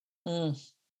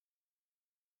 mm,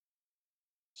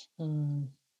 mm,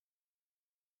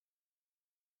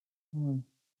 mm.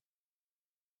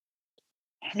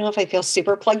 I don't know if I feel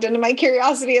super plugged into my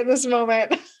curiosity in this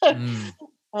moment. Mm,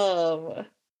 um,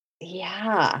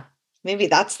 yeah, maybe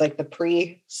that's like the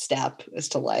pre-step is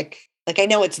to like I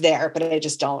know it's there, but I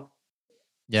just don't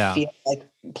yeah. feel like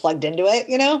plugged into it,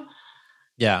 you know?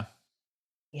 Yeah.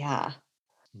 Yeah.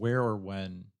 Where or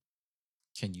when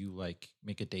can you like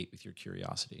make a date with your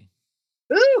curiosity?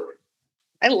 Ooh,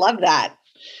 I love that.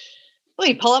 Let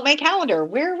me pull up my calendar.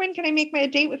 When can I make my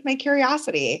date with my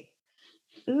curiosity?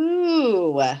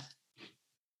 Ooh,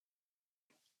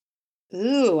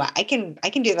 I can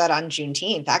do that on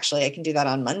Juneteenth. Actually, I can do that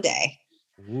on Monday.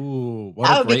 Ooh, what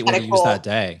a That would be great way kind to of use that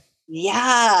cool. day.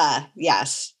 Yeah.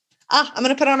 Yes. I'm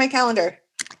gonna put it on my calendar.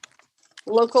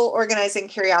 Local organizing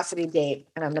curiosity date,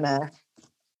 and I'm gonna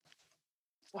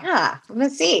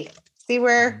see Mhm.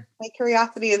 where my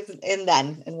curiosity is in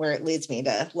then, and where it leads me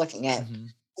to looking at Mhm.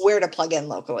 where to plug in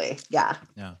locally. Yeah.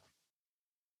 Yeah.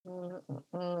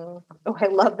 Oh, I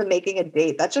love the making a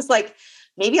date. That's just like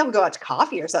maybe I'll go out to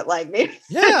coffee or something. Like maybe,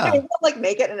 maybe Yeah. I'll, like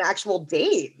make it an actual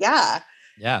date. Yeah.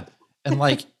 Yeah. And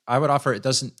like I would offer it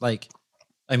doesn't like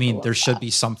I I mean, love there should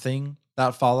be something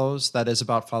that follows that is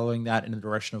about following that in the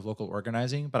direction of local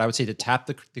organizing. But I would say to tap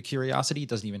the curiosity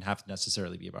doesn't even have to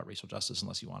necessarily be about racial justice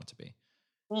unless you want it to be,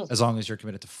 Mm, as long as you're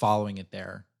committed to following it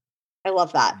there I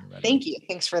love that. when you're ready. Thank you.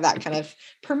 Thanks for that kind of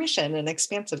permission and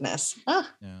expansiveness.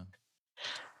 Yeah.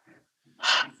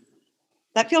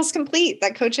 That feels complete.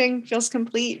 That coaching feels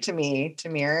complete to me,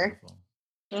 Tamir. Beautiful.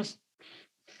 Mm.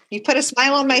 You put a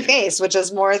smile on my face, which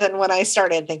is more than when I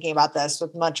started thinking about this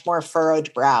with much more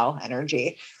furrowed brow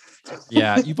energy.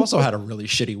 Yeah. You've also had a really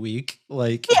shitty week.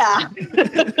 Like, Yeah.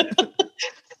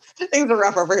 Things are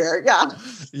rough over here. Yeah.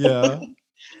 yeah.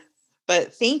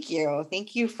 But thank you.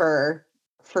 Thank you for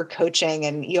coaching,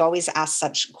 and you always ask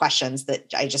such questions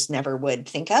that I just never would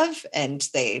think of, and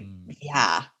Mm.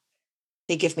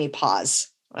 they give me pause,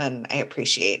 and I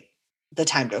appreciate the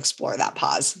time to explore that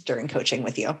pause during coaching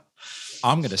with you.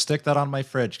 I'm gonna stick that on my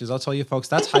fridge because I'll tell you, folks,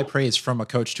 that's high praise from a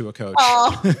coach to a coach.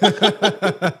 Oh,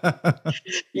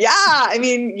 yeah. I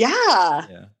mean, yeah.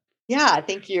 Yeah. Yeah,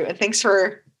 thank you. And thanks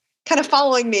for kind of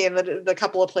following me in the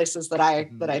couple of places that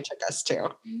Mhm. I took us to.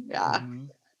 Yeah, Mhm.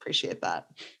 appreciate that.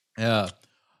 Yeah.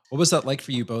 What was that like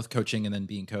for you, both coaching and then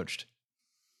being coached?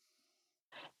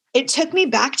 It took me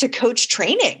back to coach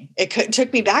training.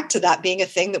 Took me Mhm. back to that being a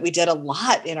thing that we did a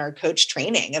lot in our coach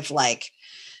training of like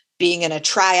being in a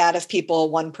triad of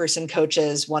people. One person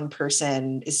coaches, one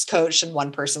person is coached, and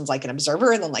one person's like an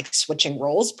observer, and then like switching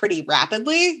roles pretty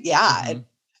rapidly. Yeah, it Mhm.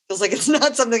 feels like it's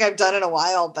not something I've done in a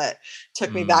while, but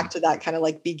took me back Mm. to that kind of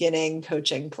like beginning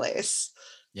coaching place. How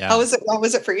Yeah. was it? What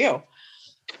was it for you?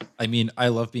 I mean, I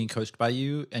love being coached by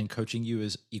you, and coaching you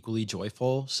is equally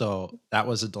joyful. So that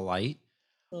was a delight.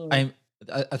 Mm, I'm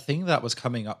a thing that was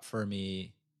coming up for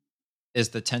me is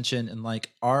the tension in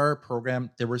like our program.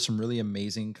 There were some really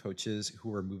amazing coaches who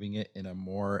were moving it in a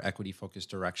more equity focused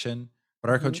direction, but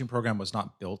our mhm, coaching program was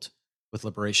not built with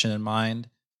liberation in mind.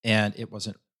 And it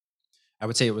wasn't, I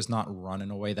would say it was not run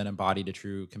in a way that embodied a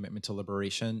true commitment to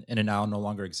liberation. And it now no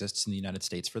longer exists in the United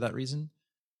States for that reason.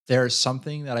 There's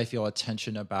something that I feel a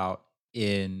tension about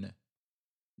in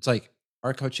it's like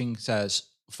our coaching says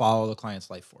follow the client's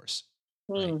life force,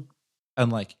 right? mm,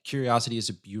 And like curiosity is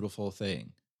a beautiful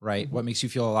thing, right? mhm, What makes you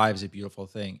feel alive is a beautiful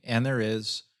thing. And there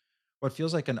is what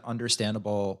feels like an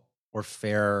understandable or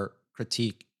fair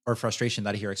critique or frustration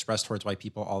that I hear expressed towards white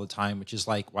people all the time, which is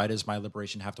like, why does my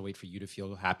liberation have to wait for you to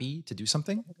feel happy to do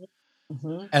something?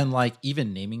 Mhm. And like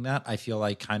even naming that, I feel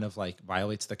like kind of like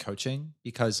violates the coaching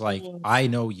because like Mm. I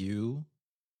know you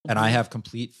and I Mhm. have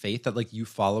complete faith that like you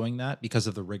following that because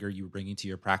of the rigor you're bringing to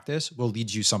your practice will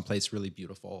lead you someplace really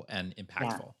beautiful and Yeah.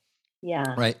 impactful.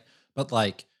 Yeah. Right. But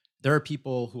like there are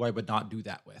people who I would not do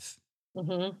that with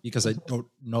Mhm. because I Mhm. don't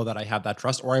know that I have that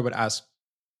trust, or I would ask,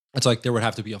 it's like there would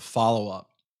have to be a follow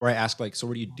up where I ask, like, so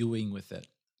what are you doing with it?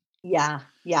 Yeah.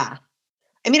 Yeah.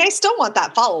 I mean, I still want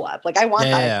that follow-up. Like, I Yeah. want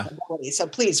that Yeah. accountability. So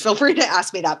please feel free to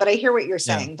ask me that. But I hear what you're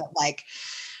Yeah. saying. But like,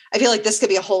 I feel like this could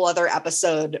be a whole other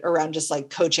episode around just like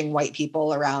coaching white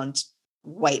people around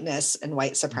whiteness and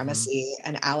white Hmm. supremacy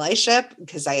and allyship,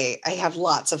 because I have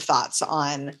lots of thoughts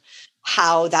on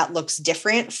how that looks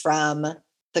different from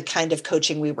the kind of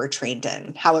coaching we were trained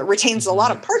in, how it retains a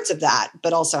lot Hmm. of parts of that,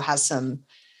 but also has some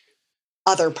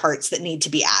other parts that need to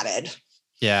be added.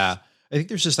 Yeah. I think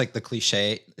there's just like the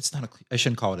cliche. It's not a, I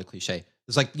shouldn't call it a cliche.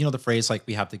 It's like, the phrase, like,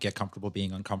 we have to get comfortable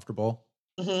being uncomfortable.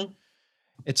 Hmm.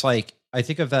 It's like, I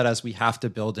think of that as we have to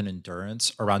build an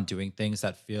endurance around doing things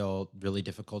that feel really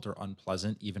difficult or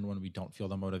unpleasant, even when we don't feel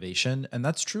the motivation. And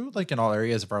that's true, like in all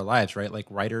areas of our lives, right? Like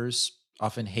writers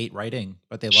often hate writing,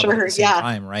 but they love it at Sure. the same Yeah.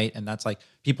 time, right? And that's like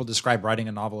people describe writing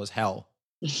a novel as hell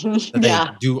that they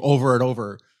Yeah. do over and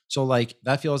over. So like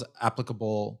that feels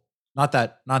applicable. Not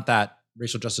that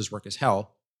racial justice work is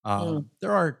hell. Mm,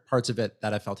 There are parts of it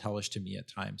that I felt hellish to me at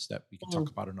times that we could talk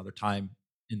mm. about another time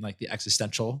in like the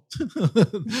existential, the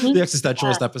Mhm.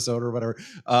 existentialist episode or whatever.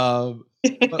 Um,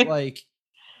 but Yeah. like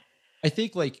I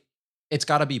think like it's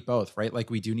got to be both, right? Like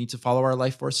we do need to follow our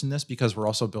life force in this because we're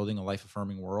also building a life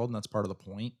affirming world, and that's part of the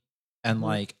point. And Mhm.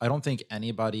 like I don't think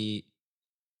anybody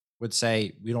would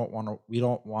say we don't want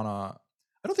to.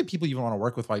 I don't think people even want to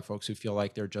work with white folks who feel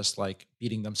like they're just like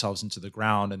beating themselves into the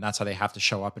ground and that's how they have to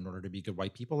show up in order to be good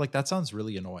white people. Like that sounds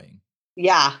really annoying.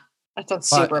 Yeah, that sounds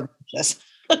super But obnoxious.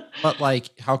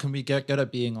 like how can we get good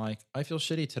at being like, I feel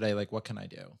shitty today, like what can I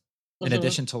do? In Mhm,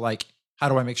 addition to like, how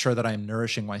do I make sure that I'm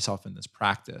nourishing myself in this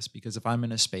practice? Because if I'm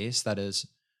in a space that is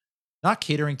not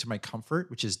catering to my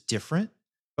comfort, which is different,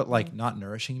 but like mm, not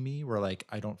nourishing me, where like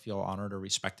I don't feel honored or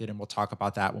respected. And we'll talk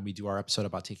about that when we do our episode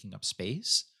about taking up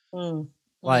space. mm, mm.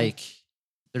 Like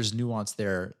there's nuance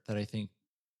there that I think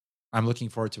I'm looking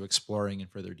forward to exploring in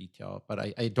further detail. But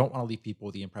I don't want to leave people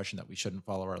with the impression that we shouldn't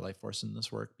follow our life force in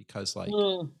this work because like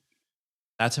Mm,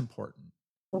 that's important.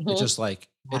 It's mhm. just like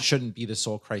it Yeah, shouldn't be the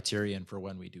sole criterion for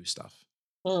when we do stuff.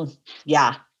 mm.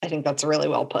 Yeah, I think that's really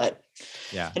well put.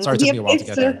 Yeah. And Sorry it took maybe me a a while to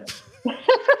place get to there.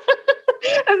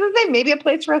 I was gonna say, maybe a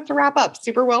place for us to wrap up.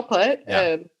 Super well put, Yeah.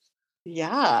 and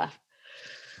yeah.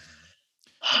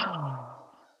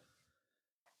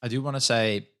 I do want to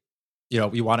say,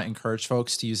 we want to encourage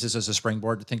folks to use this as a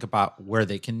springboard to think about where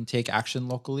they can take action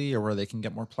locally or where they can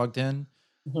get more plugged in.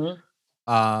 Mhm,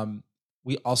 Um,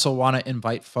 we also want to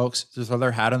invite folks to throw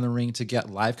their hat in the ring to get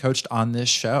live coached on this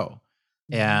show.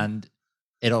 mhm, And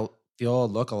it'll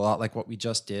look a lot like what we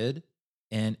just did.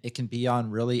 And it can be on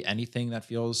really anything that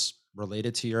feels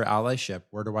related to your allyship.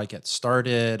 Where do I get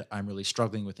started? I'm really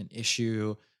struggling with an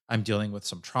issue. I'm dealing with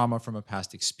some trauma from a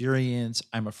past experience.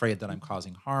 I'm afraid that I'm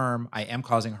causing harm. I am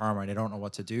causing harm and I don't know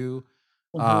what to do.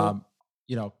 mhm. Um,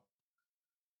 you know,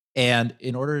 and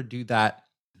in order to do that,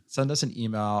 send us an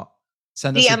email,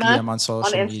 send us a DM us DM on on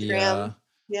social Instagram. media, on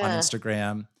Yeah.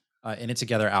 Instagram, In It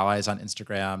Together Allies on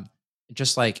Instagram,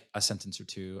 just like a sentence or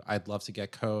two. I'd love to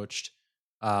get coached.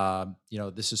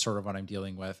 This is sort of what I'm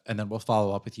dealing with. And then we'll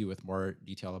follow up with you with more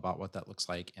detail about what that looks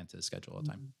like and to schedule a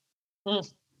time. Mhm.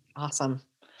 Mm, awesome.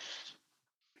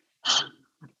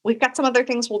 We've got some other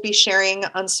things we'll be sharing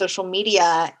on social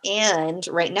media. And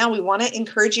right now, we want to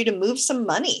encourage you to move some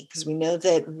money because we know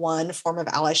that one form of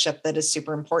allyship that is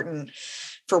super important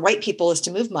for white people is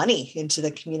to move money into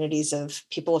the communities of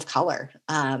people of color.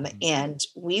 Mhm. And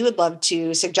we would love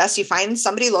to suggest you find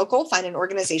somebody local, find an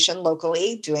organization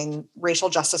locally doing racial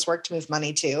justice work to move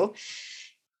money to,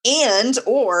 and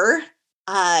or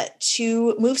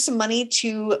to move some money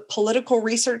to Political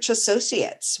Research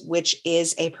Associates, which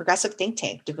is a progressive think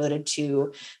tank devoted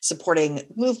to supporting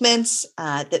movements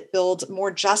that build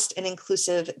more just and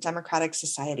inclusive democratic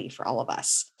society for all of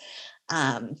us.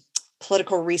 Um,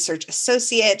 Political Research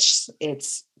Associates,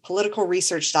 it's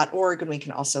politicalresearch.org, and we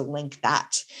can also link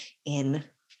that in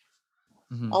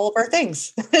Mhm. all of our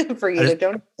things for I you to just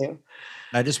donate to.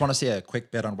 I just want to say a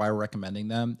quick bit on why we're recommending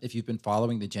them. If you've been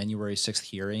following the January 6th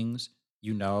hearings,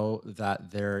 you know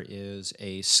that there is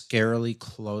a scarily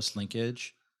close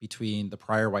linkage between the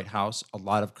prior White House, a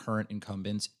lot of current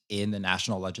incumbents in the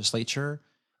national legislature,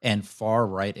 and far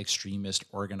right extremist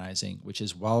organizing, which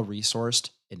is well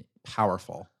resourced and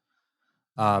powerful.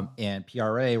 And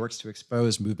PRA works to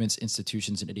expose movements,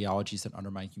 institutions, and ideologies that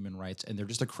undermine human rights. And they're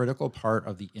just a critical part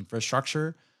of the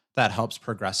infrastructure that helps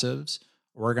progressives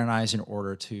organize in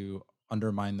order to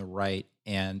undermine the right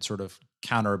and sort of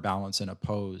counterbalance and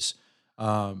oppose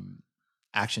um,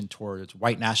 action towards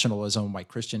white nationalism, white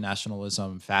Christian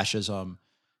nationalism, fascism,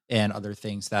 and other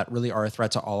things that really are a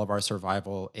threat to all of our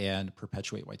survival and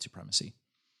perpetuate white supremacy.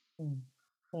 Mm,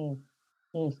 mm,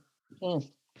 mm, mm.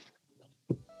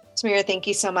 Samira, thank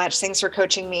you so much. Thanks for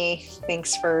coaching me.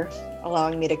 Thanks for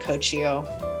allowing me to coach you.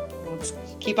 Let's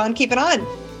keep on keeping on.